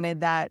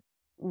wanted that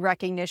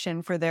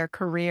recognition for their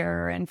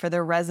career and for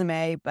their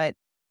resume, but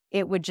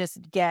it would just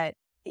that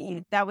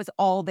was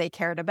all they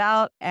cared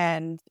about,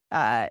 and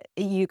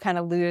you kind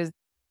of lose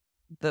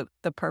the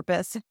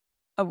purpose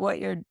of what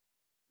you're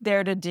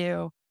there to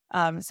do.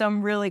 So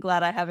I'm really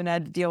glad I haven't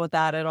had to deal with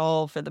that at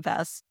all for the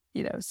past,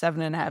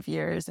 7.5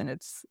 years. And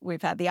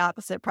we've had the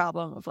opposite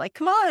problem of like,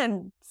 come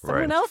on,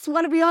 someone right. else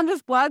want to be on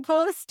this blog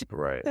post.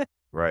 Right.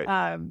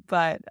 Right.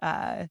 But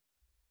But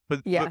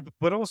yeah,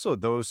 also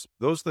those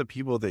are the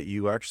people that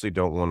you actually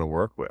don't want to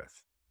work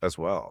with as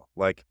well.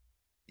 Like,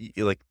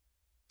 like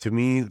to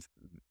me,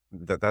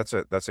 that's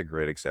a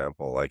great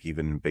example. Like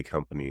even in big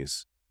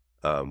companies,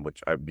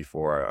 which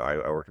before I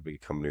worked at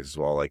big companies as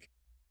well. Like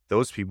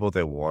those people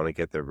that want to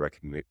get their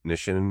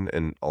recognition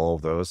and all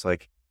of those,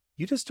 like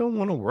you just don't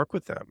want to work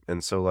with them.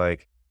 And so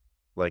like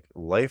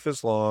life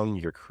is long,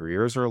 your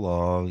careers are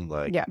long.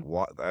 Like yeah,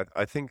 what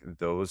I think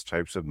those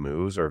types of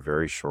moves are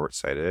very short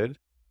sighted,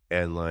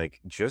 and like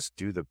just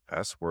do the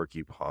best work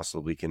you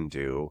possibly can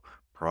do.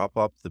 Prop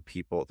up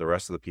the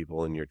rest of the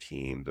people in your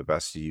team, the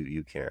best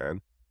you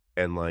can,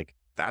 and like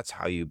that's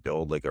how you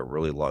build like a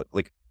really long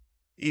like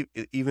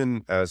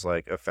even as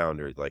like a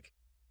founder. Like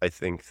I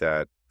think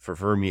that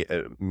for me,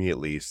 me at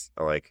least,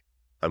 like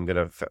I'm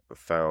gonna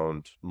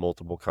found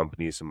multiple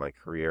companies in my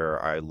career.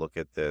 I look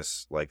at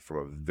this like from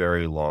a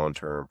very long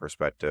term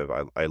perspective.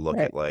 I look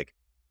right, at like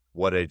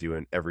what I do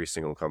in every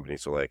single company.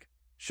 So like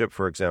Shyp,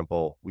 for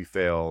example, we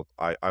failed.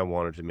 I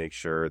wanted to make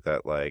sure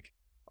that like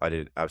I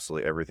did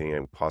absolutely everything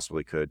I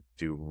possibly could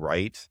do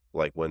right,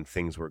 like when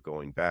things were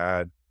going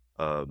bad,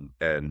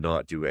 and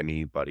not do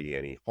anybody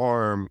any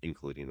harm,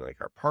 including like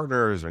our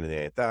partners or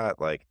anything like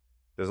that. Like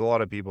there's a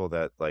lot of people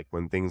that like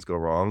when things go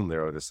wrong,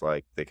 they're just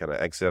like they kind of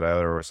exit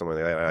out or something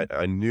like that.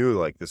 I knew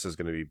like this is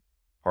going to be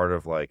part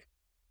of like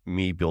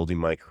me building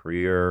my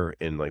career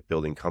in like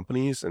building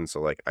companies. And so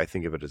like I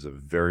think of it as a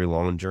very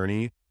long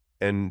journey.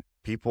 And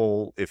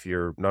people, if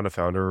you're not a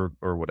founder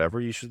or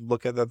whatever, you should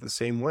look at that the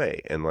same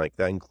way. And like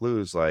that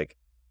includes like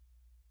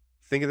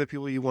think of the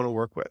people you want to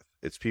work with.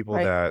 It's people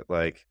right, that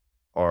like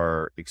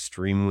are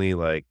extremely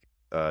like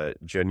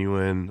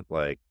genuine,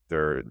 like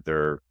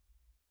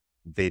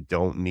they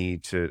don't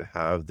need to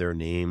have their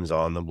names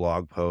on the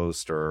blog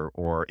post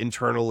or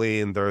internally,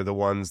 and they're the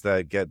ones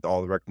that get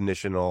all the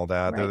recognition and all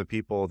that. They're right. the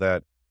people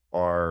that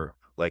are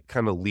like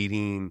kind of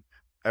leading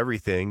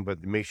everything,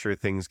 but make sure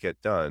things get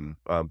done.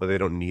 But they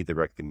don't need the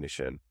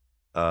recognition.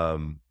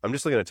 I'm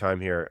just looking at time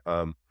here.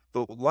 Let's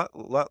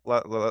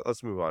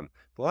move on.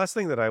 The last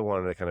thing that I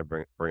wanted to kind of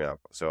bring up.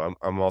 So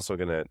I'm also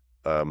gonna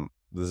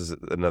this is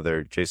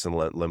another Jason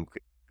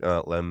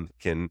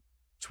Lemkin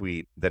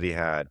tweet that he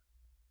had,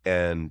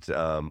 and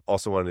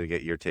also wanted to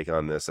get your take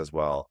on this as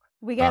well.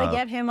 We got to Uh,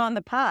 get him on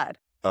the pod.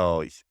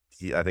 oh,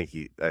 I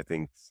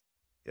think,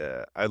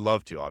 I'd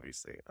love to,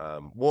 obviously.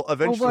 We'll We'll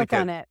eventually work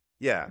get, on it.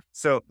 yeah.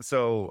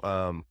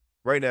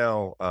 Right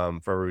now,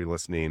 for everybody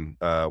listening,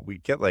 we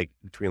get like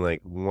between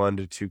like 1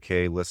 to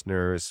 2K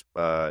listeners,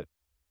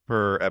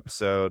 per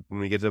episode.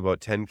 When we get to about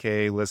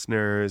 10K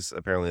listeners,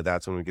 apparently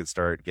that's when we could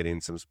start getting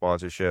some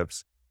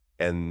sponsorships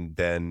and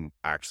then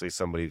actually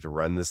somebody to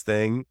run this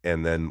thing.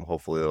 And then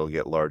hopefully it'll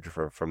get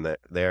larger from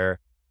there.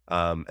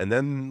 And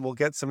then we'll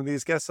get some of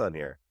these guests on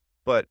here.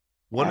 But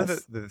one of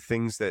Yes. the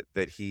things that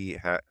he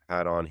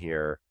had on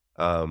here,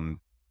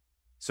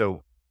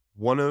 so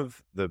one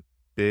of the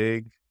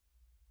big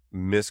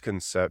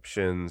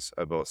misconceptions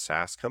about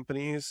SaaS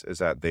companies is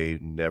that they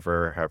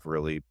never have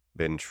really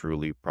been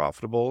truly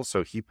profitable.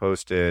 So he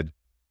posted,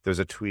 there's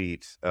a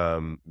tweet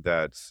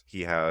that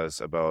he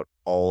has about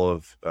all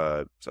of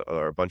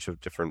or a bunch of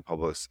different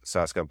public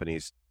SaaS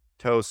companies: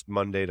 Toast,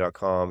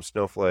 Monday.com,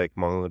 Snowflake,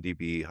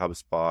 MongoDB,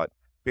 HubSpot.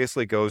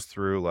 Basically goes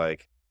through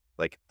like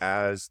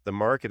as the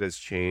market has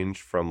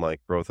changed from like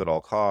growth at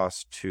all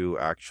costs to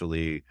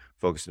actually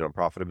focusing on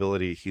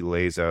profitability. He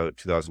lays out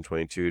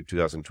 2022,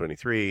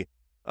 2023,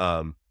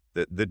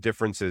 the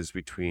differences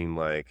between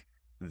like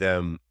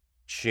them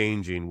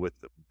changing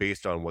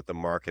based on what the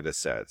market has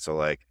said. So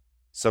like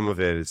some of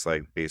it is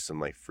like based on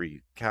like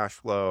free cash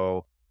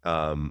flow,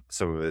 some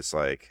of it's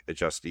like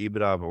adjusted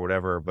EBITDA or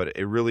whatever, but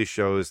it really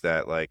shows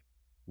that like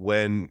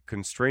when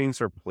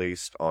constraints are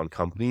placed on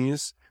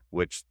companies,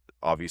 which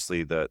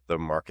obviously the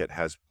market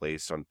has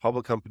placed on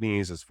public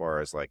companies as far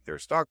as like their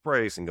stock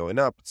price and going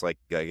up. It's like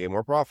gotta get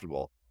more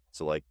profitable.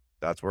 So like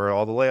that's where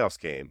all the layoffs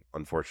came,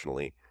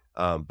 unfortunately.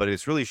 But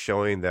it's really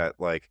showing that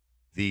like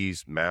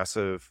these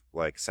massive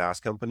like SaaS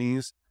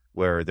companies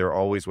where there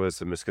always was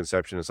the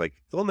misconception is like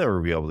they'll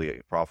never be able to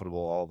get profitable,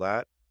 all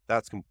that.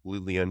 That's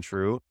completely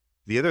untrue.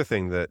 The other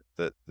thing that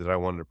I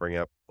wanted to bring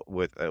up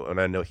with, and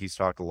I know he's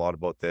talked a lot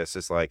about this,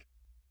 is like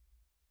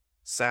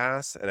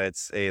SaaS, and I'd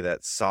say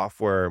that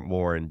software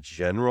more in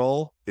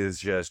general is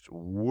just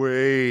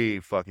way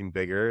fucking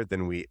bigger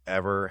than we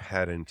ever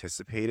had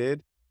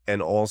anticipated.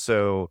 And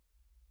also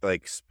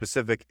like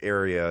specific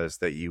areas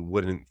that you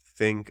wouldn't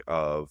think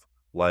of.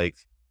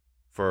 Like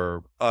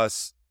for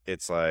us,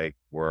 it's like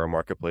we're a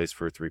marketplace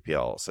for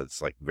 3PLs.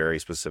 It's like very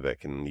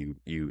specific, and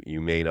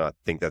you may not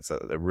think that's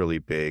a really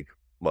big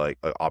like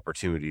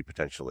opportunity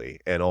potentially.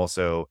 And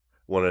also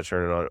want to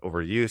turn it on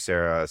over to you,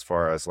 Sarah, as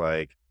far as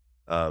like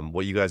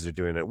what you guys are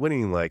doing at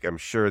Winning. Like I'm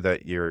sure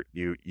that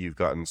you've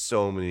gotten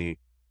so many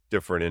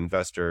different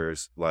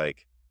investors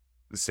like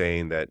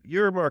saying that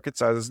your market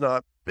size is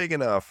not big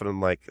enough, and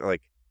I'm like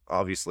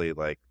obviously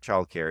like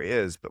childcare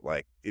is, but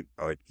like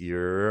like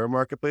you're a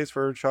marketplace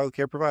for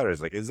childcare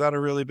providers. Like, is that a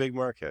really big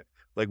market?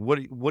 Like,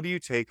 what do you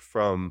take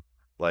from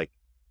like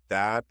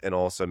that, and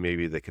also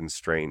maybe the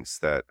constraints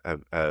that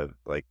have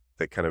like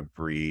that kind of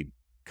breed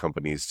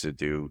companies to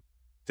do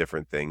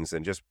different things,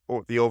 and just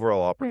the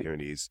overall Right.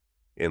 opportunities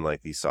in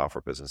like these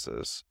software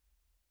businesses?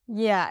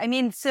 Yeah. I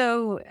mean,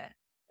 so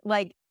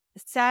like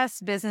SaaS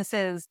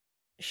businesses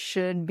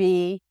should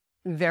be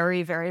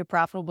very, very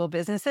profitable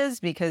businesses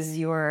because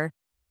you're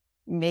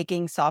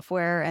making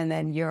software and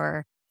then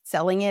you're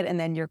selling it, and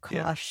then your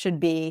Yeah, cost should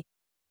be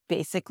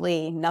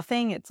basically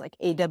nothing. It's like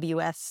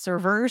AWS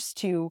servers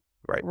to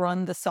right,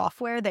 run the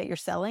software that you're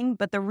selling.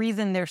 But the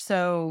reason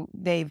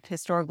they've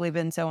historically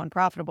been so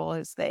unprofitable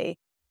is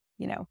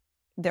you know,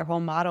 their whole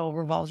model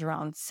revolves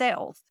around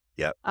sales.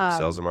 yeah.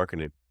 Sales Um, and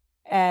marketing.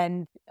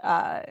 and,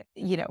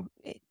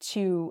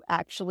 to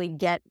actually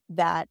get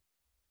that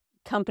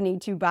company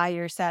to buy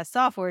your SaaS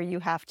software, you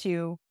have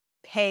to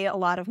pay a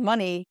lot of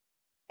money,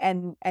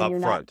 and you're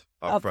not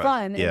Upfront.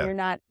 upfront, and Yeah, you're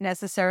not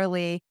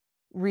necessarily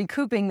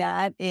recouping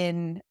that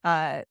in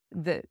the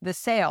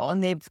sale.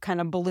 And they've kind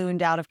of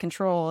ballooned out of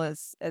control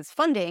as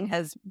funding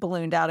has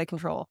ballooned out of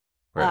control.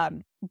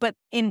 right. But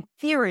in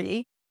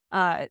theory,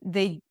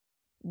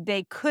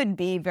 they could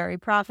be very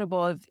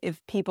profitable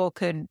if people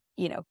could,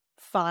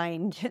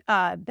 find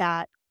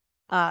that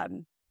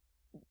um,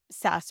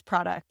 SaaS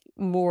product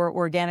more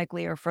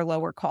organically or for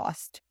lower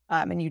cost.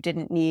 And you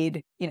didn't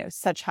need,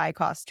 such high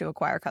cost to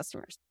acquire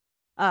customers.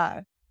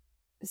 Uh,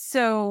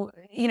 so,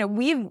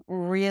 we've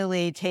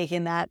really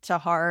taken that to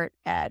heart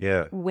at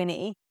Yeah,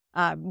 Winnie.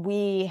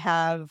 We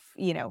have,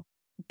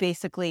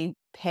 basically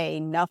pay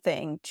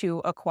nothing to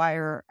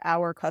acquire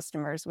our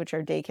customers, which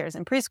are daycares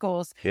and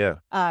preschools. yeah,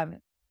 Um,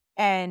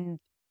 and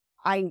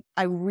I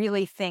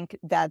really think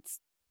that's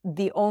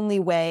the only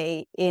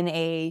way in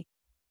a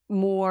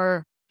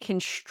more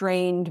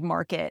constrained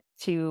market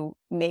to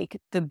make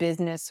the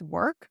business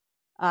work.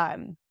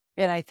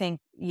 And I think,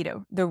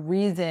 the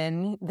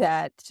reason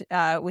that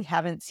we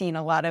haven't seen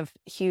a lot of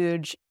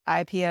huge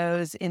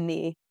IPOs in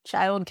the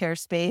childcare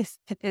space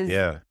is,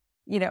 yeah.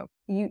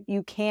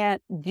 you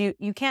can't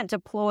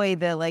deploy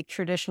the like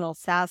traditional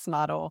SaaS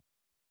model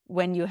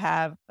when you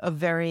have a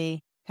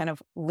very kind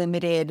of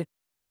limited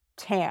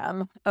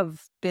TAM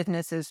of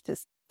businesses to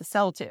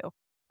sell to.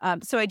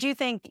 So I do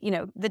think,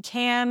 the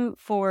TAM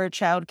for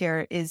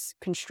childcare is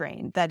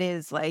constrained. That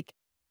is like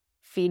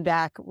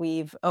feedback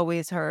we've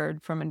always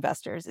heard from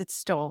investors. It's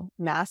still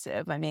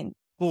massive. I mean,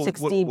 Well,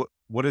 60,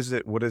 what is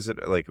it? What is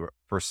it like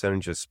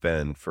percentage of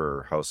spend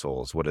for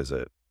households? What is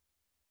it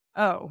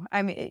oh,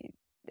 I mean,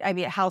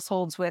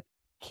 households with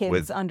kids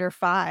with? under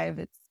 5,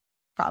 it's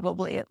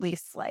probably at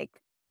least like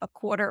a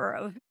quarter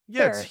of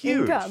Yeah, it's their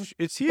income. huge.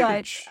 It's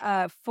But huge.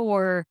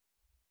 for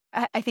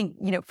I think,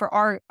 for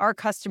our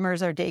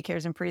customers are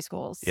daycares and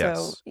preschools.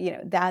 So,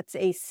 Yes, that's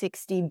a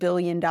 $60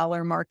 billion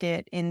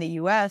market in the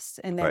US.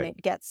 And then right,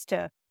 it gets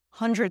to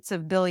hundreds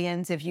of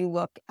billions if you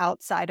look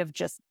outside of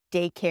just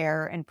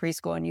daycare and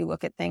preschool, and you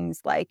look at things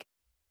like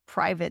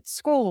private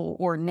school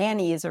or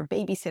nannies or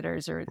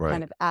babysitters, or kind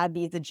right. of add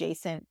these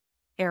adjacent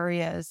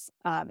areas.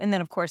 And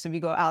then, of course, if you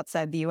go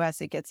outside the US,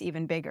 it gets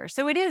even bigger.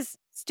 So it is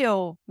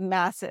still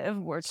massive.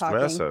 We're It's talking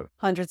massive.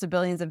 hundreds of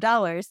billions of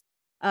dollars.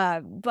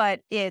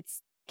 But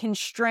it's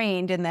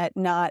constrained in that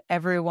not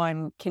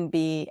everyone can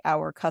be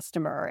our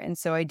customer. And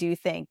so I do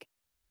think,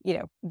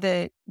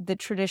 the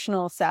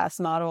traditional SaaS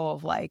model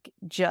of like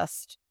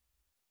just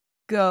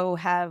go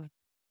have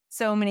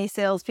so many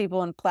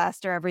salespeople and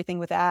plaster everything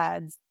with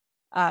ads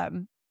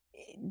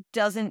it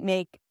doesn't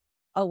make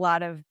a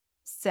lot of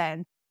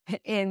sense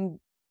in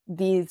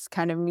these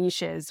kind of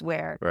niches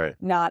where Right,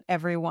 not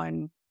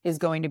everyone is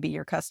going to be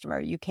your customer.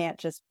 You can't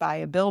just buy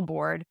a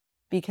billboard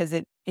because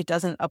it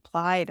doesn't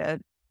apply to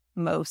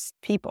most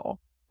people.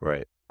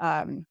 right.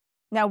 Um,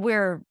 Now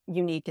we're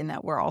unique in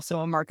that we're also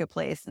a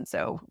marketplace, and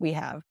so we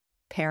have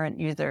parent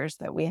users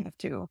that we have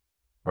to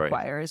Right.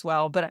 acquire as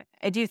well. But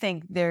I do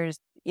think there's,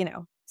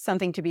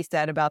 something to be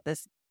said about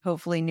this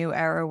hopefully new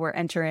era we're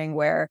entering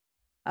where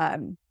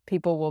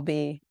people will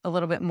be a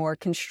little bit more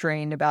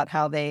constrained about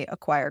how they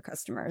acquire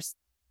customers.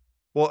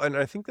 Well, and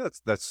I think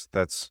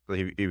that's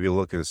if you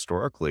look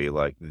historically,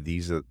 like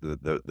these are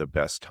the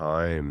best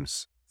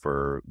times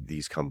for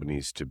these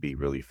companies to be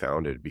really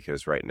founded,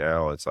 because right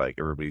now it's like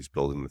everybody's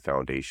building the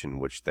foundation,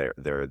 which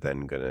they're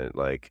then gonna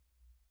like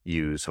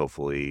use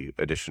hopefully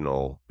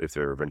additional, if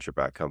they're a venture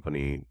backed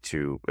company,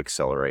 to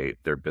accelerate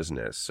their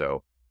business.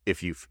 So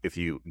if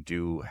you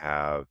do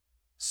have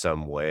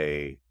some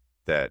way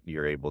that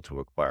you're able to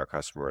acquire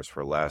customers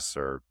for less,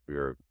 or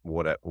you're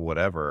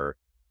whatever,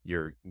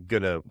 you're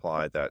going to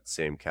apply that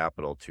same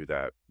capital to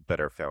that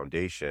better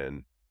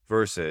foundation,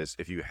 versus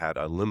if you had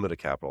unlimited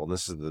capital. And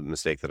this is the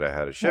mistake that I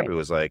had at Shyp. Right. It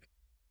was like,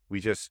 we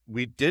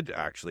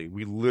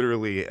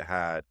literally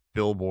had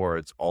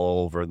billboards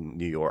all over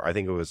New York. I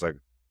think it was like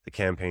the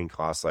campaign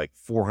cost like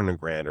 400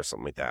 grand or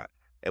something like that.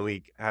 And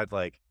we had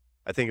like,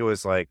 I think it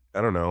was like,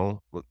 I don't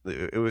know,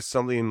 it was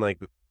something like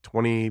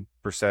 20%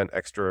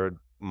 extra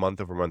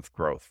month over month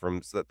growth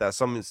from that's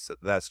something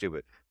that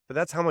stupid. But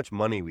that's how much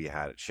money we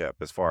had at Shyp,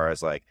 as far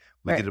as like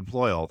we could Right.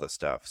 deploy all this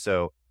stuff.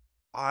 So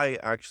I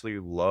actually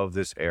love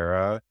this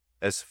era,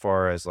 as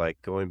far as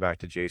like going back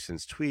to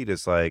Jason's tweet,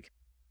 is like,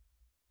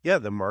 yeah,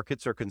 the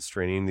markets are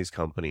constraining these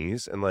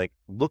companies, and like,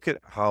 look at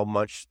how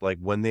much, like,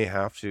 when they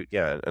have to,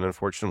 yeah. And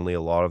unfortunately,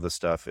 a lot of the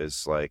stuff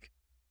is like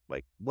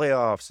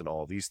layoffs and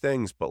all these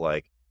things, but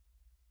like,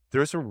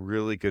 there's some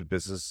really good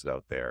businesses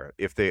out there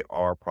if they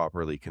are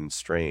properly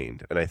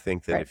constrained. And I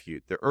think that Right.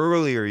 if the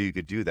earlier you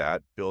could do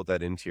that, build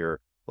that into your,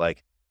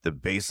 like, the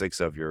basics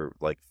of your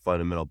like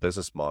fundamental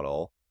business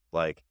model,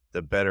 like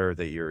the better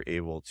that you're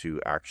able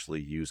to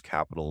actually use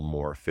capital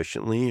more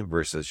efficiently,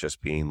 versus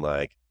just being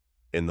like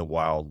in the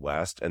Wild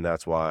West. And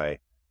that's why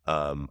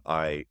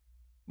I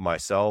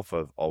myself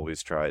have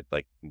always tried,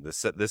 like, the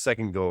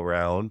second go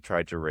around,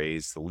 tried to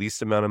raise the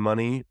least amount of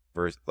money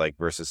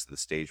versus the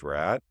stage we're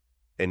at.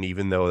 And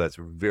even though that's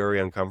very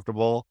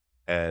uncomfortable,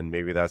 and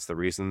maybe that's the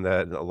reason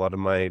that a lot of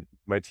my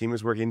team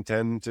is working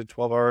 10 to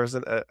 12 hours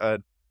a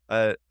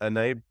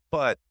night,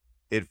 but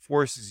it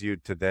forces you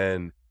to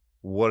then,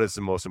 what is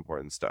the most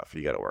important stuff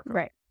you got to work on?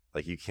 Right.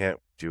 Like, you can't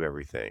do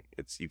everything.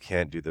 You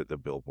can't do the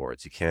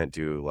billboards. You can't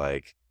do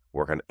like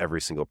work on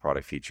every single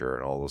product feature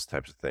and all those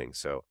types of things.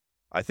 So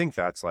I think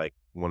that's like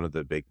one of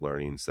the big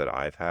learnings that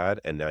I've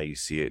had. And now you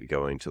see it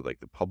going to like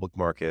the public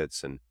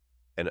markets, and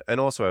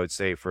also I would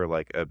say for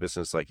like a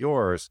business like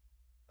yours,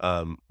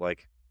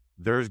 like,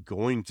 there's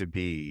going to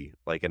be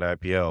like an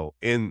IPO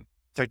in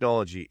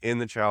technology in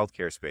the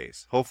childcare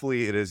space.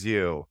 Hopefully it is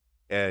you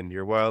and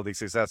you're wildly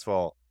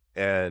successful.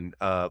 And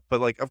but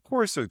like, of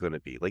course there's going to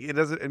be, like, it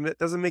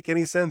doesn't make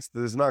any sense that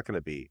there's not going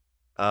to be.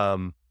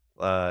 Um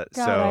God,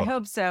 I so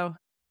hope so.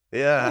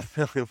 yeah,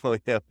 well,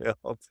 yeah, we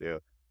all do.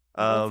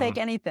 We'll take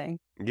Um anything.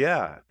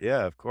 yeah,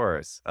 yeah, of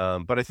course.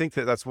 But I think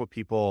that that's what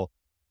people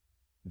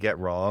get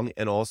wrong.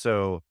 And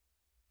also,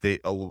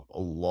 a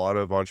lot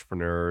of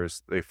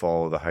entrepreneurs, they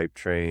follow the hype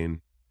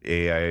train,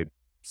 AI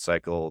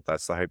cycle.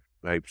 That's the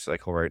hype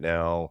cycle right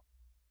now.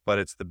 But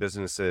it's the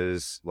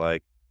businesses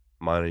like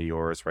mine and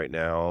yours right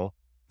now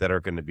that are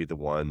going to be the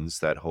ones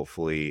that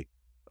hopefully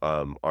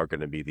are going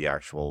to be the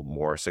actual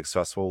more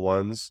successful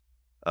ones,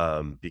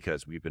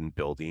 because we've been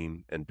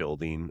building and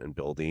building and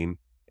building,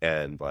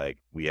 and like,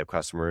 we have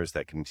customers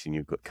that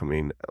continue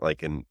coming,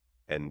 like, and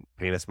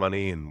paying us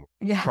money, and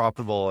Yeah.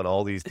 profitable, and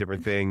all these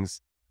different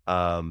things.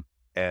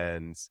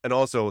 And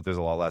also there's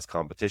a lot less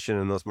competition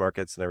in those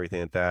markets and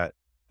everything like that.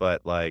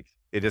 But like,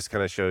 it just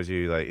kind of shows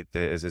you, like,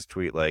 as this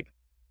tweet, like,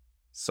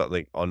 so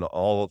like, on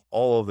all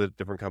of the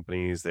different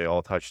companies, they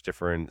all touch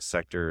different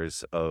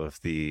sectors of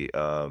the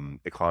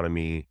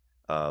economy.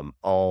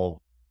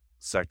 All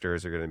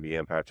sectors are going to be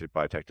impacted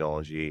by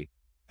technology.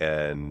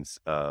 And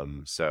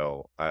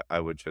so I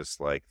would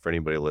just, like, for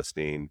anybody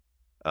listening,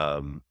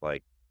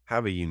 like,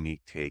 have a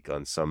unique take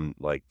on some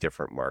like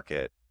different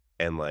market,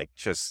 and like,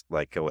 just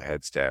like, go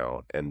heads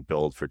down and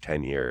build for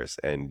 10 years,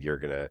 and you're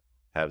going to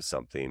have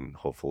something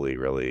hopefully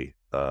really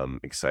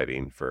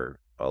exciting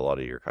for a lot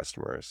of your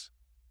customers.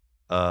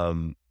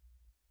 Do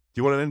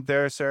you want to end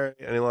there, Sarah?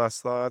 Any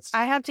last thoughts?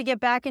 I have to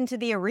get back into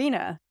the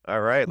arena.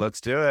 All right,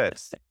 let's do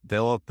it.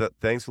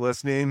 Thanks for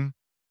listening,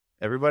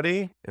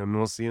 everybody, and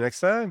we'll see you next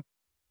time.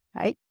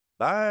 Right.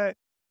 Bye.